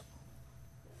പ്രഖ്യാപിച്ചു.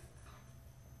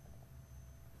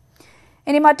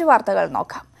 ഇനി മറ്റു വാർത്തകൾ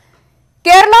നോക്കാം.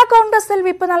 കേരള കോൺഗ്രസിൽ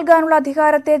വിപ്പ് നൽകാനുള്ള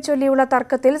അധികാരത്തെ ചൊല്ലിയുള്ള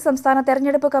തർക്കത്തിൽ സംസ്ഥാന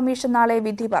തെരഞ്ഞെടുപ്പ് കമ്മീഷൻ നാളെ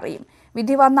വിധി പറയും.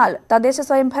 വിധി വന്നാൽ തദ്ദേശ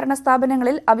സ്വയംഭരണ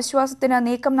സ്ഥാപനങ്ങളിൽ അവിശ്വാസത്തിന്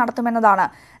നീക്കം നടത്തുമെന്നതാണ്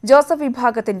ജോസഫ്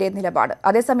വിഭാഗത്തിന്റെ നിലപാട്.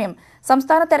 അതേസമയം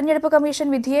സംസ്ഥാന തെരഞ്ഞെടുപ്പ് കമ്മീഷൻ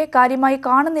വിധിയെ കാര്യമായി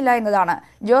കാണുന്നില്ല എന്നതാണ്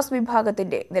ജോസ്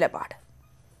വിഭാഗത്തിന്റെ നിലപാട്.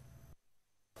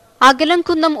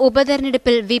 അകലംകുന്നം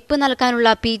ഉപതെരഞ്ഞെടുപ്പിൽ വിപ്പ് നൽകാനുള്ള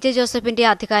പി.ജെ. ജോസഫിന്റെ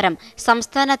അധികാരം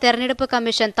സംസ്ഥാന തെരഞ്ഞെടുപ്പ്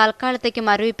കമ്മീഷൻ തൽക്കാലത്തേക്ക്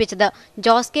മരവിപ്പിച്ചത്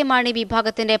ജോസ് കെ മാണി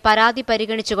വിഭാഗത്തിന്റെ പരാതി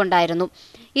പരിഗണിച്ചുകൊണ്ടായിരുന്നു.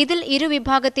 ഇതിൽ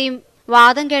ഇരുവിഭാഗത്തെയും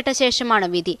വാദം കേട്ട ശേഷമാണ്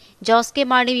വിധി. ജോസ് കെ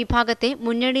മാണി വിഭാഗത്തെ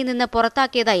മുന്നണിയിൽ നിന്ന്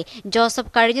പുറത്താക്കിയതായി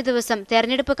ജോസഫ് കഴിഞ്ഞ ദിവസം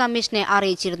തെരഞ്ഞെടുപ്പ് കമ്മീഷനെ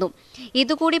അറിയിച്ചിരുന്നു.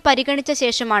 ഇതുകൂടി പരിഗണിച്ച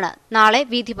ശേഷമാണ് നാളെ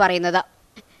വിധി പറയുന്നത്.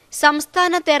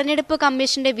 സംസ്ഥാന തെരഞ്ഞെടുപ്പ്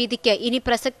കമ്മീഷന്റെ വിധിക്ക് ഇനി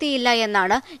പ്രസക്തിയില്ല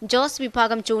എന്നാണ് ജോസ്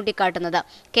വിഭാഗം ചൂണ്ടിക്കാട്ടുന്നത്.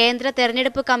 കേന്ദ്ര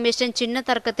തെരഞ്ഞെടുപ്പ് കമ്മീഷൻ ചിഹ്ന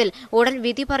തർക്കത്തിൽ ഉടൻ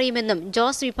വിധി പറയുമെന്നും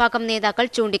ജോസ് വിഭാഗം നേതാക്കൾ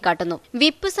ചൂണ്ടിക്കാട്ടുന്നു.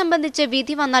 വിപ്പ് സംബന്ധിച്ച്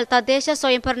വിധി വന്നാൽ തദ്ദേശ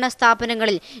സ്വയംഭരണ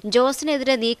സ്ഥാപനങ്ങളിൽ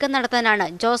ജോസിനെതിരെ നീക്കം നടത്താനാണ്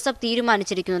ജോസഫ്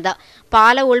തീരുമാനിച്ചിരിക്കുന്നത്.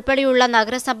 പാല ഉൾപ്പെടെയുള്ള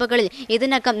നഗരസഭകളിൽ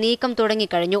ഇതിനകം നീക്കം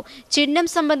തുടങ്ങിക്കഴിഞ്ഞു. ചിഹ്നം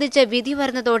സംബന്ധിച്ച് വിധി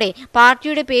വരുന്നതോടെ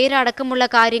പാർട്ടിയുടെ പേരടക്കമുള്ള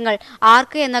കാര്യങ്ങൾ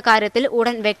ആർക്ക് എന്ന കാര്യത്തിൽ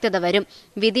ഉടൻ വ്യക്തത വരും.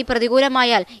 വിധി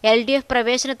പ്രതികൂലമായാൽ LDF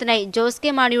പ്രവേശനത്തിനായി ജോസ്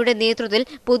കെ മാണിയുടെ നേതൃത്വത്തിൽ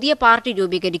പുതിയ പാർട്ടി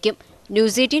രൂപീകരിക്കും.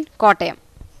 News18 കോട്ടയം.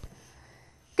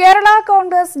 കേരള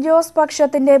കോൺഗ്രസ് ജോസ്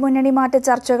പക്ഷത്തിന്റെ മുന്നണി മാറ്റ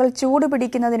ചർച്ചകൾ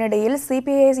ചൂടുപിടിക്കുന്നതിനിടയിൽ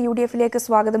CPI UDF-ലേക്ക്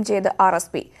സ്വാഗതം ചെയ്ത്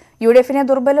RSP. UDF-നെ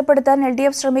ദുർബലപ്പെടുത്താൻ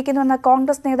LDF ശ്രമിക്കുന്നുവെന്ന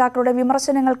കോൺഗ്രസ് നേതാക്കളുടെ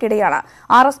വിമർശനങ്ങൾക്കിടെയാണ്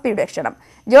RSPയുടെ ക്ഷണം.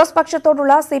 ജോസ്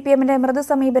പക്ഷത്തോടുള്ള CPM-ന്റെ മൃദു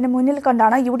സമീപനം മുന്നിൽ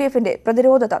കണ്ടാണ് UDF-ന്റെ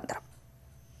പ്രതിരോധ തന്ത്രം.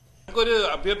 ഒരു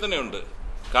അഭ്യർത്ഥനയുണ്ട്.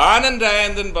 കാനൻ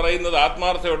രാജേന്ദ്രൻ പറയുന്നത്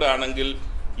ആത്മാർത്ഥയോടെ ആണെങ്കിൽ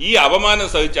ഈ അപമാനം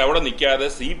സഹിച്ച് അവിടെ നിൽക്കാതെ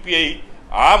CPI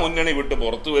ആ മുന്നണി വിട്ട്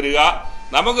പുറത്തു വരിക.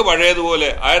 നമുക്ക് പഴയതുപോലെ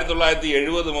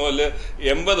 1970 മുതൽ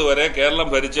 80 വരെ കേരളം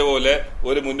ഭരിച്ച പോലെ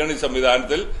ഒരു മുന്നണി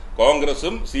സംവിധാനത്തിൽ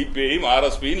കോൺഗ്രസും CPIയും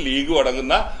RSPയും ലീഗും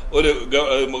അടങ്ങുന്ന ഒരു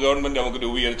ഗവൺമെന്റ് നമുക്ക്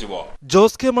രൂപീകരിച്ചു പോകാം.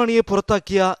 ജോസ് കെ മാണിയെ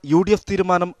പുറത്താക്കിയ UDF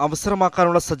തീരുമാനം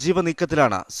അവസരമാക്കാനുള്ള സജീവ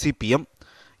നീക്കത്തിലാണ് CPM.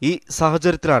 ഈ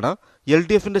സാഹചര്യത്തിലാണ്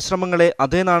LDF-ന്റെ ശ്രമങ്ങളെ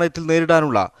അതേ നാണയത്തിൽ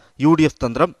നേരിടാനുള്ള UDF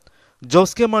തന്ത്രം.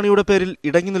 ജോസ് കെ മാണിയുടെ പേരിൽ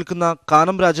ഇടങ്ങി നിൽക്കുന്ന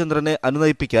കാനം രാജേന്ദ്രനെ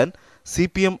അനുനയിപ്പിക്കാൻ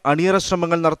CPM അണിയറ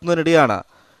ശ്രമങ്ങൾ നടത്തുന്നതിനിടെയാണ്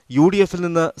UDF-ൽ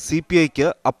നിന്ന് CPI-ക്ക്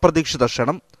അപ്രതീക്ഷിത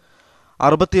ക്ഷണം.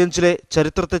 65-ലെ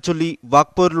ചരിത്രത്തെ ചൊല്ലി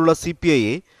വാക്പോരിലുള്ള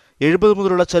CPI-യെ 70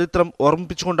 മുതലുള്ള ചരിത്രം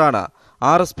ഓർമ്മിപ്പിച്ചുകൊണ്ടാണ്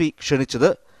RSP ക്ഷണിച്ചത്.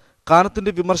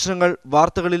 കാനത്തിന്റെ വിമർശനങ്ങൾ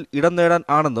വാർത്തകളിൽ ഇടം നേടാൻ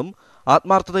ആണെന്നും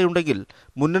ആത്മാർത്ഥതയുണ്ടെങ്കിൽ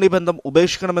മുന്നണി ബന്ധം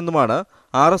ഉപേക്ഷിക്കണമെന്നുമാണ്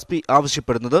RSP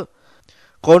ആവശ്യപ്പെടുന്നത്.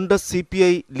 കോൺഗ്രസ്,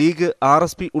 CPI, ലീഗ്,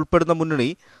 RSP ഉൾപ്പെടുന്ന മുന്നണി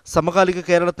സമകാലിക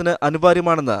കേരളത്തിന്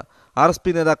അനിവാര്യമാണെന്ന് RSP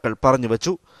നേതാക്കൾ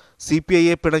പറഞ്ഞുവച്ചു.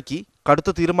 CPI-യെ പിണക്കി കടുത്ത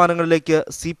തീരുമാനങ്ങളിലേക്ക്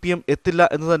CPM എത്തില്ല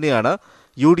എന്ന് തന്നെയാണ്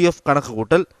UDF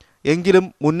കണക്കുകൂട്ടൽ. എങ്കിലും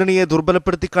മുന്നണിയെ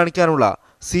ദുർബലപ്പെടുത്തി കാണിക്കാനുള്ള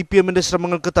CPMന്റെ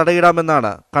ശ്രമങ്ങൾക്ക്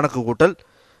തടയിടാമെന്നാണ് കണക്കുകൂട്ടൽ.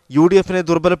 UDFനെ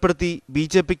ദുർബലപ്പെടുത്തി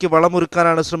BJPക്ക്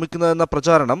വളമൊരുക്കാനാണ് ശ്രമിക്കുന്നതെന്ന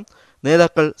പ്രചാരണം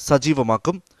നേതാക്കൾ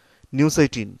സജീവമാക്കും.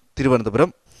 News18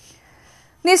 തിരുവനന്തപുരം.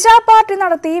 നിശ പാർട്ടി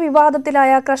നടത്തി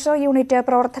വിവാദത്തിലായ ക്രഷർ യൂണിറ്റ്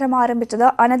പ്രവർത്തനം ആരംഭിച്ചത്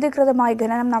അനധികൃതമായി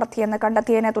ഖനനം നടത്തിയെന്ന്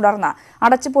കണ്ടെത്തിയതിനെ തുടർന്ന്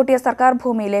അടച്ചുപൂട്ടിയ സർക്കാർ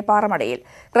ഭൂമിയിലെ പാറമടയിൽ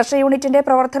ക്രഷർ യൂണിറ്റിന്റെ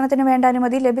പ്രവർത്തനത്തിന് വേണ്ട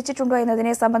അനുമതി ലഭിച്ചിട്ടുണ്ടോ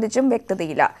എന്നതിനെ സംബന്ധിച്ചും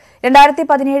വ്യക്തതയില്ല.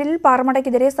 2017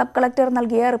 പാറമടയ്ക്കെതിരെ സബ് കളക്ടർ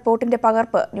നൽകിയ റിപ്പോർട്ടിന്റെ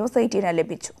പകർപ്പ് News18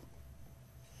 ലഭിച്ചു.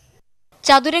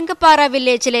 ചതുരംഗപ്പാറ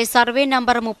വില്ലേജിലെ സർവേ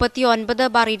നമ്പർ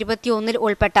 39/21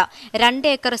 ഉൾപ്പെട്ട 2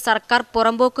 ഏക്കർ സർക്കാർ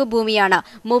പുറമ്പോക്ക് ഭൂമിയാണ്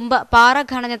മുമ്പ് പാറ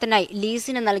ഖനനത്തിനായി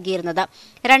ലീസിന് നൽകിയിരുന്നത്.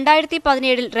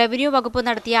 2017 റവന്യൂ വകുപ്പ്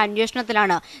നടത്തിയ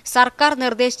അന്വേഷണത്തിലാണ് സർക്കാർ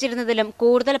നിർദ്ദേശിച്ചിരുന്നതിലും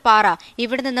കൂടുതൽ പാറ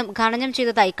ഇവിടെ നിന്നും ഖനനം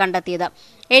ചെയ്തതായി കണ്ടെത്തിയത്.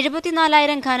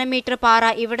 74,000 ഘനമീറ്റർ പാറ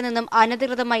ഇവിടെ നിന്നും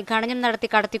അനധികൃതമായി ഖനനം നടത്തി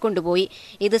കടത്തിക്കൊണ്ടുപോയി.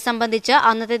 ഇത് സംബന്ധിച്ച്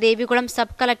അന്നത്തെ ദേവികുളം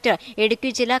സബ് കളക്ടർ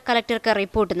ഇടുക്കി ജില്ലാ കളക്ടർക്ക്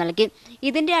റിപ്പോർട്ട് നൽകി.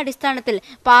 ഇതിന്റെ അടിസ്ഥാനത്തിൽ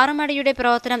പാറമടയുടെ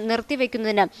പ്രവർത്തനം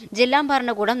നിർത്തിവെക്കുന്നതിന് ജില്ലാ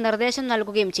ഭരണകൂടം നിർദ്ദേശം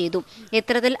നൽകുകയും ചെയ്തു.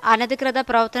 ഇത്തരത്തിൽ അനധികൃത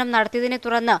പ്രവർത്തനം നടത്തിയതിനെ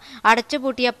തുടർന്ന്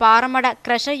അടച്ചുപൂട്ടിയ പാറമട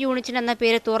ക്രഷർ യൂണിറ്റിനെന്ന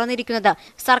പേര് തുറന്നിരിക്കുന്നത്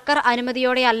സർക്കാർ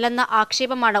അനുമതിയോടെയല്ലെന്ന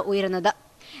ആക്ഷേപമാണ് ഉയരുന്നത്.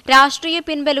 രാഷ്ട്രീയ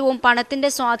പിൻബലവും പണത്തിന്റെ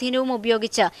സ്വാധീനവും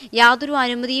ഉപയോഗിച്ച് യാതൊരു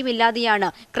അനുമതിയുമില്ലാതെയാണ്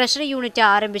ക്രഷർ യൂണിറ്റ്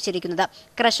ആരംഭിച്ചിരിക്കുന്നത്.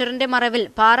 ക്രഷറിന്റെ മറവിൽ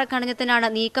പാറ ഖനനത്തിനാണ്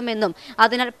നീക്കമെന്നും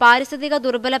അതിനാൽ പാരിസ്ഥിതിക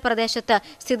ദുർബല പ്രദേശത്ത്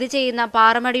സ്ഥിതി ചെയ്യുന്ന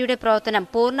പാറമടയുടെ പ്രവർത്തനം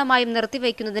പൂർണ്ണമായും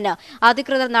നിർത്തിവെക്കുന്നതിന്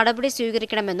അധികൃതർ നടപടി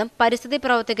സ്വീകരിക്കണമെന്നും പരിസ്ഥിതി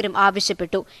പ്രവർത്തകരും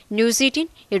ആവശ്യപ്പെട്ടു. News18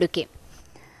 ഇടുക്കി.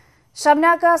 ഷംന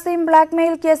കാസിം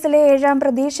ബ്ലാക്ക്മെയിൽ കേസിലെ 7ാം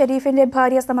പ്രതി ഷെരീഫിന്റെ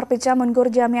ഭാര്യ സമർപ്പിച്ച മുൻകൂർ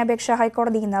ജാമ്യാപേക്ഷ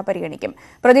ഹൈക്കോടതി ഇന്ന് പരിഗണിക്കും.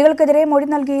 പ്രതികൾക്കെതിരെ മൊഴി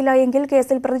നൽകിയില്ല എങ്കിൽ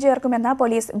കേസിൽ പ്രതി ചേർക്കുമെന്ന്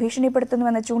പോലീസ്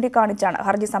ഭീഷണിപ്പെടുത്തുന്നുവെന്ന് ചൂണ്ടിക്കാണിച്ചാണ്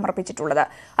ഹർജി സമർപ്പിച്ചിട്ടുള്ളത്.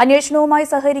 അന്വേഷണവുമായി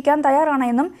സഹകരിക്കാൻ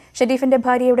തയ്യാറാണെന്നും ഷെരീഫിന്റെ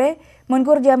ഭാര്യയുടെ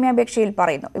മുൻകൂർ ജാമ്യാപേക്ഷയിൽ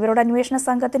പറയുന്നു. ഇവരുടെ അന്വേഷണ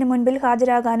സംഘത്തിന് മുൻപിൽ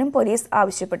ഹാജരാകാനും പോലീസ്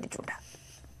ആവശ്യപ്പെട്ടിട്ടുണ്ട്.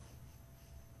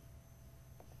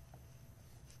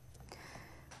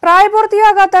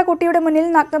 പ്രായപൂർത്തിയാകാത്ത കുട്ടിയുടെ മുന്നിൽ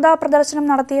നഗ്നതാ പ്രദർശനം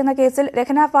നടത്തിയെന്ന കേസിൽ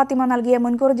രഹ്ന ഫാത്തിമ നൽകിയ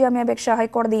മുൻകൂർ ജാമ്യാപേക്ഷ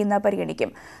ഹൈക്കോടതി ഇന്ന് പരിഗണിക്കും.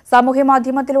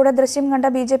 സാമൂഹ്യമാധ്യമത്തിലൂടെ ദൃശ്യം കണ്ട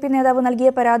BJP നേതാവ് നൽകിയ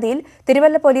പരാതിയിൽ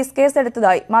തിരുവല്ല പോലീസ്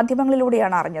കേസെടുത്തതായി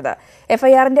മാധ്യമങ്ങളിലൂടെയാണ് അറിഞ്ഞത്.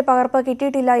 എഫ്ഐആറിന്റെ പകർപ്പ്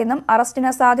കിട്ടിയിട്ടില്ല എന്നും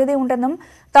അറസ്റ്റിന് സാധ്യതയുണ്ടെന്നും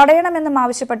തടയണമെന്നും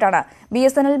ആവശ്യപ്പെട്ടാണ്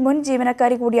BSNL മുൻ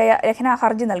ജീവനക്കാരി കൂടിയായ രഹ്ന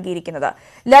ഹർജി നൽകിയിരിക്കുന്നത്.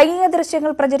 ലൈംഗിക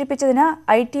ദൃശ്യങ്ങൾ പ്രചരിപ്പിച്ചതിന്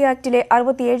IT ആക്ടിലെ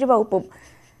 67 വകുപ്പും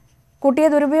കുട്ടിയെ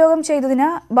ദുരുപയോഗം ചെയ്തതിന്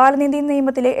ബാലനീതി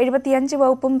നിയമത്തിലെ 75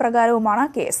 വകുപ്പും പ്രകാരവുമാണ്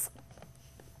കേസ്.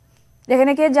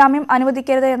 രഹ്നയ്ക്ക് ജാമ്യം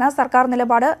അനുവദിക്കരുത് എന്ന സർക്കാർ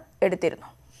നിലപാട് എടുത്തിരുന്നു.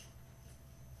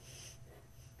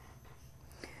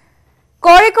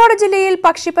 കോഴിക്കോട് ജില്ലയിൽ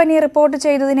പക്ഷിപ്പനി റിപ്പോർട്ട്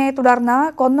ചെയ്തതിനെ തുടർന്ന്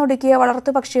കൊന്നൊടുക്കിയ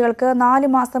വളർത്തുപക്ഷികൾക്ക്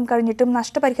 4 മാസം കഴിഞ്ഞിട്ടും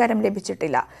നഷ്ടപരിഹാരം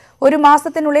ലഭിച്ചിട്ടില്ല. 1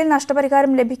 മാസത്തിനുള്ളിൽ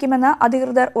നഷ്ടപരിഹാരം ലഭിക്കുമെന്ന്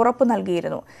അധികൃതർ ഉറപ്പു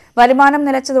നൽകിയിരുന്നു. വരുമാനം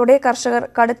നിലച്ചതോടെ കർഷകർ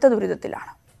കടുത്ത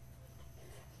ദുരിതത്തിലാണ്.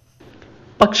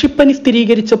 പക്ഷിപ്പനി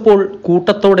സ്ഥിരീകരിച്ചപ്പോൾ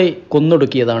കൂട്ടത്തോടെ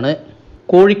കൊന്നൊടുക്കിയതാണ്.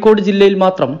 കോഴിക്കോട് ജില്ലയിൽ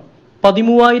മാത്രം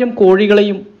 13,000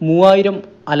 കോഴികളെയും 3,000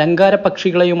 അലങ്കാര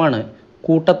പക്ഷികളെയുമാണ്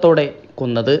കൂട്ടത്തോടെ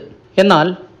കൊന്നത്. എന്നാൽ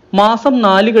മാസം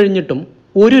 4 കഴിഞ്ഞിട്ടും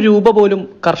 1 രൂപ പോലും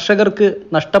കർഷകർക്ക്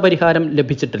നഷ്ടപരിഹാരം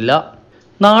ലഭിച്ചിട്ടില്ല.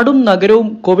 നാടും നഗരവും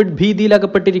കോവിഡ്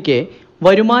ഭീതിയിലകപ്പെട്ടിരിക്കെ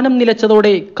വരുമാനം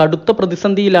നിലച്ചതോടെ കടുത്ത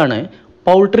പ്രതിസന്ധിയിലാണ്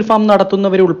പൗൾട്രി ഫാം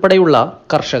നടത്തുന്നവരുൾപ്പെടെയുള്ള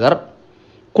കർഷകർ.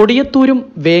 കൊടിയത്തൂരും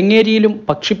വേങ്ങേരിയിലും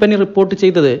പക്ഷിപ്പനി റിപ്പോർട്ട്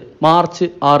ചെയ്തത് മാർച്ച്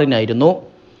 6-നായിരുന്നു.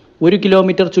 1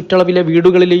 കിലോമീറ്റർ ചുറ്റളവിലെ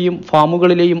വീടുകളിലെയും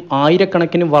ഫാമുകളിലെയും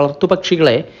ആയിരക്കണക്കിന്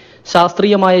വളർത്തുപക്ഷികളെ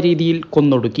ശാസ്ത്രീയമായ രീതിയിൽ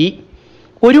കൊന്നൊടുക്കി.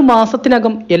 1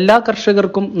 മാസത്തിനകം എല്ലാ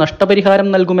കർഷകർക്കും നഷ്ടപരിഹാരം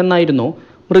നൽകുമെന്നായിരുന്നു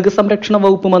മൃഗസംരക്ഷണ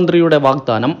വകുപ്പ് മന്ത്രിയുടെ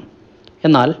വാഗ്ദാനം.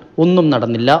 എന്നാൽ ഒന്നും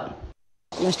നടന്നില്ല.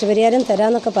 നഷ്ടപരിഹാരം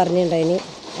തരാമെന്നൊക്കെ പറഞ്ഞിട്ടുണ്ടായിന്,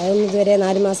 അതൊന്നും ഇതുവരെ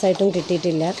 4 മാസമായിട്ടും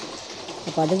കിട്ടിയിട്ടില്ല.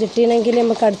 അപ്പോൾ അത് കിട്ടിയെങ്കിൽ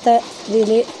നമുക്ക് അടുത്ത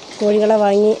ഇതിൽ കോഴികളെ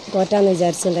വാങ്ങി പോറ്റാമെന്ന്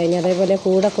വിചാരിച്ചിട്ടുണ്ടായിന്. അതേപോലെ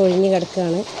കൂടെ കൊഴിഞ്ഞ്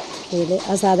കിടക്കുകയാണ് ഇതിൽ.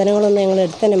 ആ സാധനങ്ങളൊന്നും ഞങ്ങൾ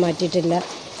എടുത്ത് തന്നെ മാറ്റിയിട്ടില്ല.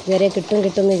 ഇതുവരെ കിട്ടും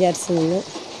എന്ന് വിചാരിച്ച് നിന്ന്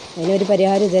അതിനൊരു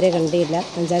പരിഹാരം ഇതുവരെ കണ്ടില്ല.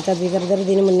 പഞ്ചായത്ത് അധികൃതർ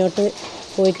ഇതിന് മുന്നോട്ട്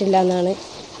പോയിട്ടില്ല എന്നാണ്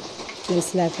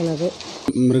മനസ്സിലാക്കുന്നത്.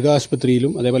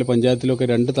 മൃഗാശുപത്രിയിലും അതേപോലെ പഞ്ചായത്തിലൊക്കെ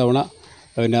 2 തവണ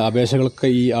അപേക്ഷകളൊക്കെ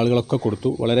ഈ ആളുകളൊക്കെ കൊടുത്തു.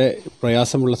 വളരെ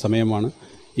പ്രയാസമുള്ള സമയമാണ്.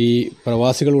 ഈ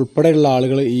പ്രവാസികൾ ഉൾപ്പെടെയുള്ള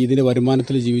ആളുകൾ ഇതിൻ്റെ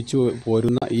വരുമാനത്തിൽ ജീവിച്ചു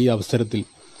പോരുന്ന ഈ അവസരത്തിൽ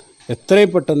എത്രയും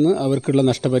പെട്ടെന്ന് അവർക്കുള്ള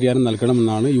നഷ്ടപരിഹാരം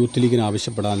നൽകണമെന്നാണ് യൂത്ത് ലീഗിന്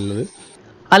ആവശ്യപ്പെടാനുള്ളത്.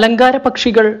 അലങ്കാര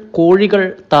പക്ഷികൾ, കോഴികൾ,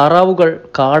 താറാവുകൾ,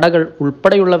 കാടകൾ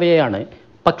ഉൾപ്പെടെയുള്ളവയെയാണ്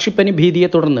പക്ഷിപ്പനി ഭീതിയെ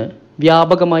തുടർന്ന്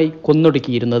വ്യാപകമായി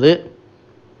കൊന്നൊടുക്കിയിരുന്നത്.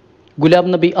 Ghulam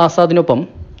Nabi ആസാദിനൊപ്പം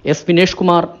S Vinesh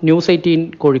Kumar, News18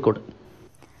 Kozhikode.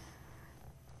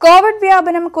 Covid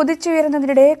വ്യാപനം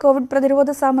കുതിച്ചുയരുന്നതിനിടെ കോവിഡ് പ്രതിരോധ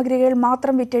സാമഗ്രികൾ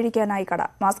മാത്രം വിറ്റഴിക്കാനായി കട.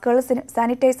 മാസ്കുകൾ,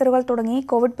 സാനിറ്റൈസറുകൾ തുടങ്ങി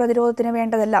കോവിഡ് പ്രതിരോധത്തിന്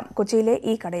വേണ്ടതെല്ലാം കൊച്ചിയിലെ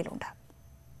ഈ കടയിലുണ്ട്.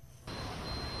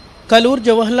 കലൂർ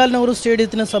ജവഹർലാൽ നെഹ്റു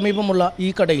സ്റ്റേഡിയത്തിന് സമീപമുള്ള ഈ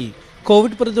കടയിൽ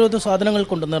കോവിഡ് പ്രതിരോധ സാധനങ്ങൾ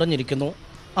കൊണ്ട് നിറഞ്ഞിരിക്കുന്നു.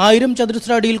 1000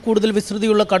 ചതുരശ്ര അടിയിൽ കൂടുതൽ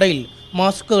വിസ്തൃതിയുള്ള കടയിൽ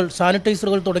മാസ്കുകൾ,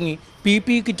 സാനിറ്റൈസറുകൾ തുടങ്ങി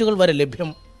PPE കിറ്റുകൾ വരെ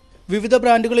ലഭ്യം. വിവിധ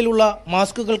ബ്രാൻഡുകളിലുള്ള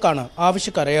മാസ്കുകൾക്കാണ്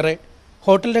ആവശ്യക്കാരേറെ.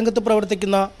 ഹോട്ടൽ രംഗത്ത്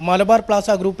പ്രവർത്തിക്കുന്ന മലബാർ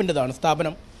പ്ലാസ ഗ്രൂപ്പിൻ്റെതാണ്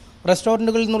സ്ഥാപനം.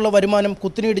 റെസ്റ്റോറൻറ്റുകളിൽ നിന്നുള്ള വരുമാനം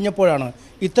കുത്തിനിടിഞ്ഞപ്പോഴാണ്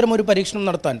ഇത്തരമൊരു പരീക്ഷണം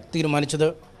നടത്താൻ തീരുമാനിച്ചത്.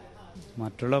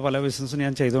 മറ്റുള്ള പല ബിസിനസ്സും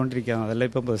ഞാൻ ചെയ്തുകൊണ്ടിരിക്കുകയാണ്, അതെല്ലാം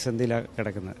ഇപ്പം പ്രതിസന്ധിയിലാണ്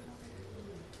കിടക്കുന്നത്.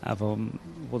 അപ്പം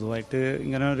പൊതുവായിട്ട്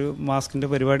ഇങ്ങനെ ഒരു മാസ്കിൻ്റെ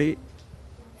പരിപാടി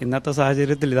ഇന്നത്തെ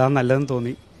സാഹചര്യത്തിൽ ഇതാണ് നല്ലതെന്ന്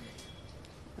തോന്നി.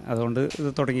 അതുകൊണ്ട് ഇത്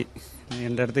തുടങ്ങി.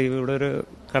 എൻ്റെ അടുത്ത് ഇവിടെ ഒരു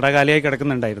കട കാലിയായി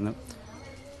കിടക്കുന്നുണ്ടായിരുന്നു.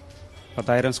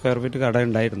 10,000 സ്ക്വയർ ഫീറ്റ് കട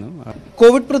ഉണ്ടായിരുന്നു.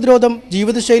 കോവിഡ് പ്രതിരോധം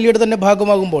ജീവിതശൈലിയുടെ തന്നെ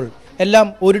ഭാഗമാകുമ്പോൾ എല്ലാം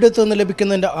ഒരിടത്ത് നിന്ന്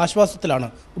ലഭിക്കുന്നതിൻ്റെ ആശ്വാസത്തിലാണ്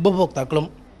ഉപഭോക്താക്കളും.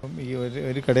 ഈ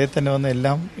ഒരു കടയിൽ തന്നെ വന്ന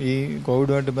എല്ലാം ഈ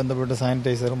കോവിഡുമായിട്ട് ബന്ധപ്പെട്ട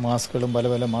സാനിറ്റൈസറും മാസ്കുകളും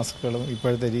പല മാസ്കുകളും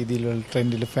ഇപ്പോഴത്തെ രീതിയിലുള്ള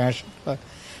ട്രെൻഡിൽ ഫാഷൻ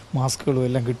മാസ്കുകളും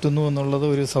എല്ലാം കിട്ടുന്നു എന്നുള്ളത്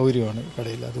ഒരു സൗകര്യമാണ് ഈ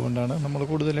കടയിൽ. അതുകൊണ്ടാണ് നമ്മൾ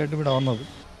കൂടുതലായിട്ട് ഇവിടെ വന്നത്.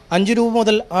 5 രൂപ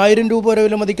മുതൽ 1000 രൂപ വരെ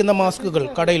വിലമതിക്കുന്ന മാസ്കുകൾ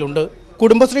കടയിലുണ്ട്.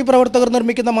 കുടുംബശ്രീ പ്രവർത്തകർ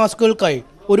നിർമ്മിക്കുന്ന മാസ്കുകൾക്കായി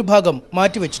ഒരു ഭാഗം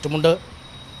മാറ്റിവെച്ചിട്ടുമുണ്ട്.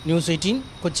 News18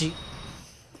 കൊച്ചി.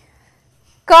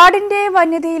 കാടിന്റെ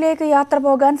വന്യതയിലേക്ക് യാത്ര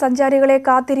പോകാൻ സഞ്ചാരികളെ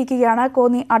കാത്തിരിക്കുകയാണ്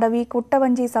കോന്നി അടവി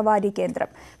കുട്ടവഞ്ചി സവാരി കേന്ദ്രം.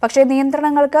 പക്ഷേ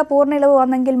നിയന്ത്രണങ്ങൾക്ക് പൂർണ്ണിളവ്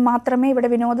വന്നെങ്കിൽ മാത്രമേ ഇവിടെ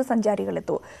വിനോദസഞ്ചാരികൾ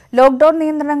എത്തൂ. ലോക്ഡൌൺ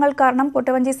നിയന്ത്രണങ്ങൾ കാരണം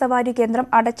കുട്ടവഞ്ചി സവാരി കേന്ദ്രം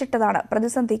അടച്ചിട്ടതാണ്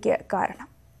പ്രതിസന്ധിക്ക് കാരണം.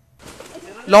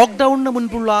 ലോക്ഡൌണിന്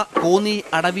മുൻപുള്ള കോന്നി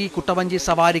അടവി കുട്ടവഞ്ചി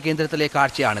സവാരി കേന്ദ്രത്തിലെ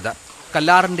കാഴ്ചയാണിത്.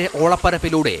 കല്ലാറിന്റെ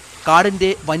ഓളപ്പരപ്പിലൂടെ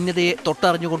കാടിന്റെ വന്യതയെ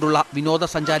തൊട്ടറിഞ്ഞുകൊണ്ടുള്ള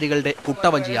വിനോദസഞ്ചാരികളുടെ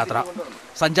കുട്ടവഞ്ചി യാത്ര.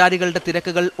 സഞ്ചാരികളുടെ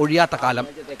തിരക്കുകൾ ഒഴിയാത്ത കാലം.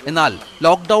 എന്നാൽ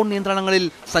ലോക്ഡൌൺ നിയന്ത്രണങ്ങളിൽ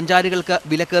സഞ്ചാരികൾക്ക്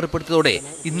വിലക്കേർപ്പെടുത്തിയതോടെ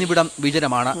ഇന്നിവിടം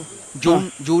വിജനമാണ്. ജൂൺ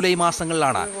ജൂലൈ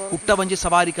മാസങ്ങളിലാണ് കുട്ടവഞ്ചി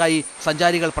സവാരിക്കായി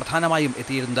സഞ്ചാരികൾ പ്രധാനമായും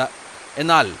എത്തിയിരുന്നത്.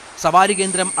 എന്നാൽ സവാരി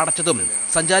കേന്ദ്രം അടച്ചതും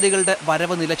സഞ്ചാരികളുടെ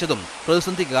വരവ് നിലച്ചതും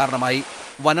പ്രതിസന്ധിക്ക് കാരണമായി.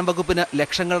 വനം വകുപ്പിന്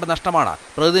ലക്ഷങ്ങളുടെ നഷ്ടമാണ്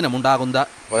പ്രതിദിനമുണ്ടാകുന്നത്.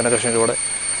 15 ലക്ഷം രൂപയുടെ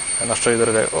നഷ്ടം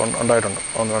ഇതുവരെ ഉണ്ടായിട്ടുണ്ട്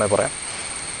എന്ന് വേണമെങ്കിൽ പറയാം.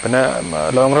 പിന്നെ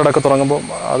ലോങ് റൈഡൊക്കെ തുടങ്ങുമ്പോൾ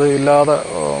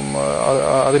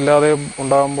അതില്ലാതെ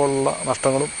ഉണ്ടാകുമ്പോഴുള്ള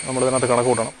നഷ്ടങ്ങളും നമ്മൾ ഇതിനകത്ത് കണക്ക്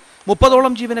കൂട്ടണം.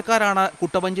 30ഓളം ജീവനക്കാരാണ്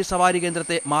കുട്ടവഞ്ചി സവാരി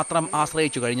കേന്ദ്രത്തെ മാത്രം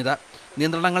ആശ്രയിച്ചു കഴിഞ്ഞത്.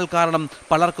 നിയന്ത്രണങ്ങൾ കാരണം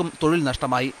പലർക്കും തൊഴിൽ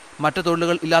നഷ്ടമായി. മറ്റു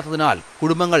തൊഴിലുകൾ ഇല്ലാത്തതിനാൽ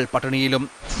കുടുംബങ്ങൾ പട്ടിണിയിലും.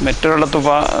 മറ്റുള്ളിടത്ത്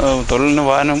തൊഴിലിന്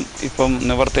പോകാനും ഇപ്പം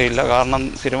നിവർത്തിയില്ല. കാരണം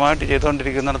സ്ഥിരമായിട്ട്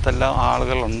ചെയ്തുകൊണ്ടിരിക്കുന്നിടത്തെല്ലാം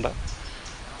ആളുകളുണ്ട്.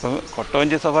 അപ്പോൾ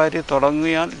കുട്ടവഞ്ചി സവാരി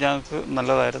തുടങ്ങിയാൽ ഞങ്ങൾക്ക്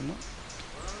നല്ലതായിരുന്നു.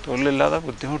 തൊഴിലില്ലാതെ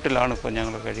ബുദ്ധിമുട്ടിലാണ് ഇപ്പോൾ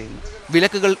ഞങ്ങൾ കഴിയുന്നത്.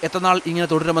 വിലക്കുകൾ എത്രനാൾ ഇങ്ങനെ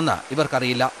തുടരുമെന്ന്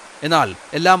ഇവർക്കറിയില്ല. എന്നാൽ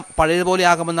എല്ലാം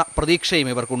പഴയതുപോലെയാകുമെന്ന പ്രതീക്ഷയും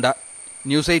ഇവർക്കുണ്ട്.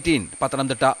 News18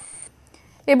 പത്തനംതിട്ട.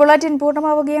 ഈ ബുള്ളറ്റിൻ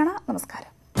പൂർണ്ണമാവുകയാണ്.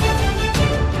 നമസ്കാരം.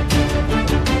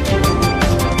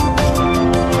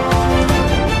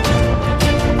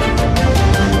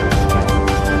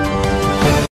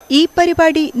 ഈ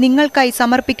പരിപാടി നിങ്ങൾക്കായി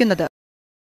സമർപ്പിക്കുന്നത്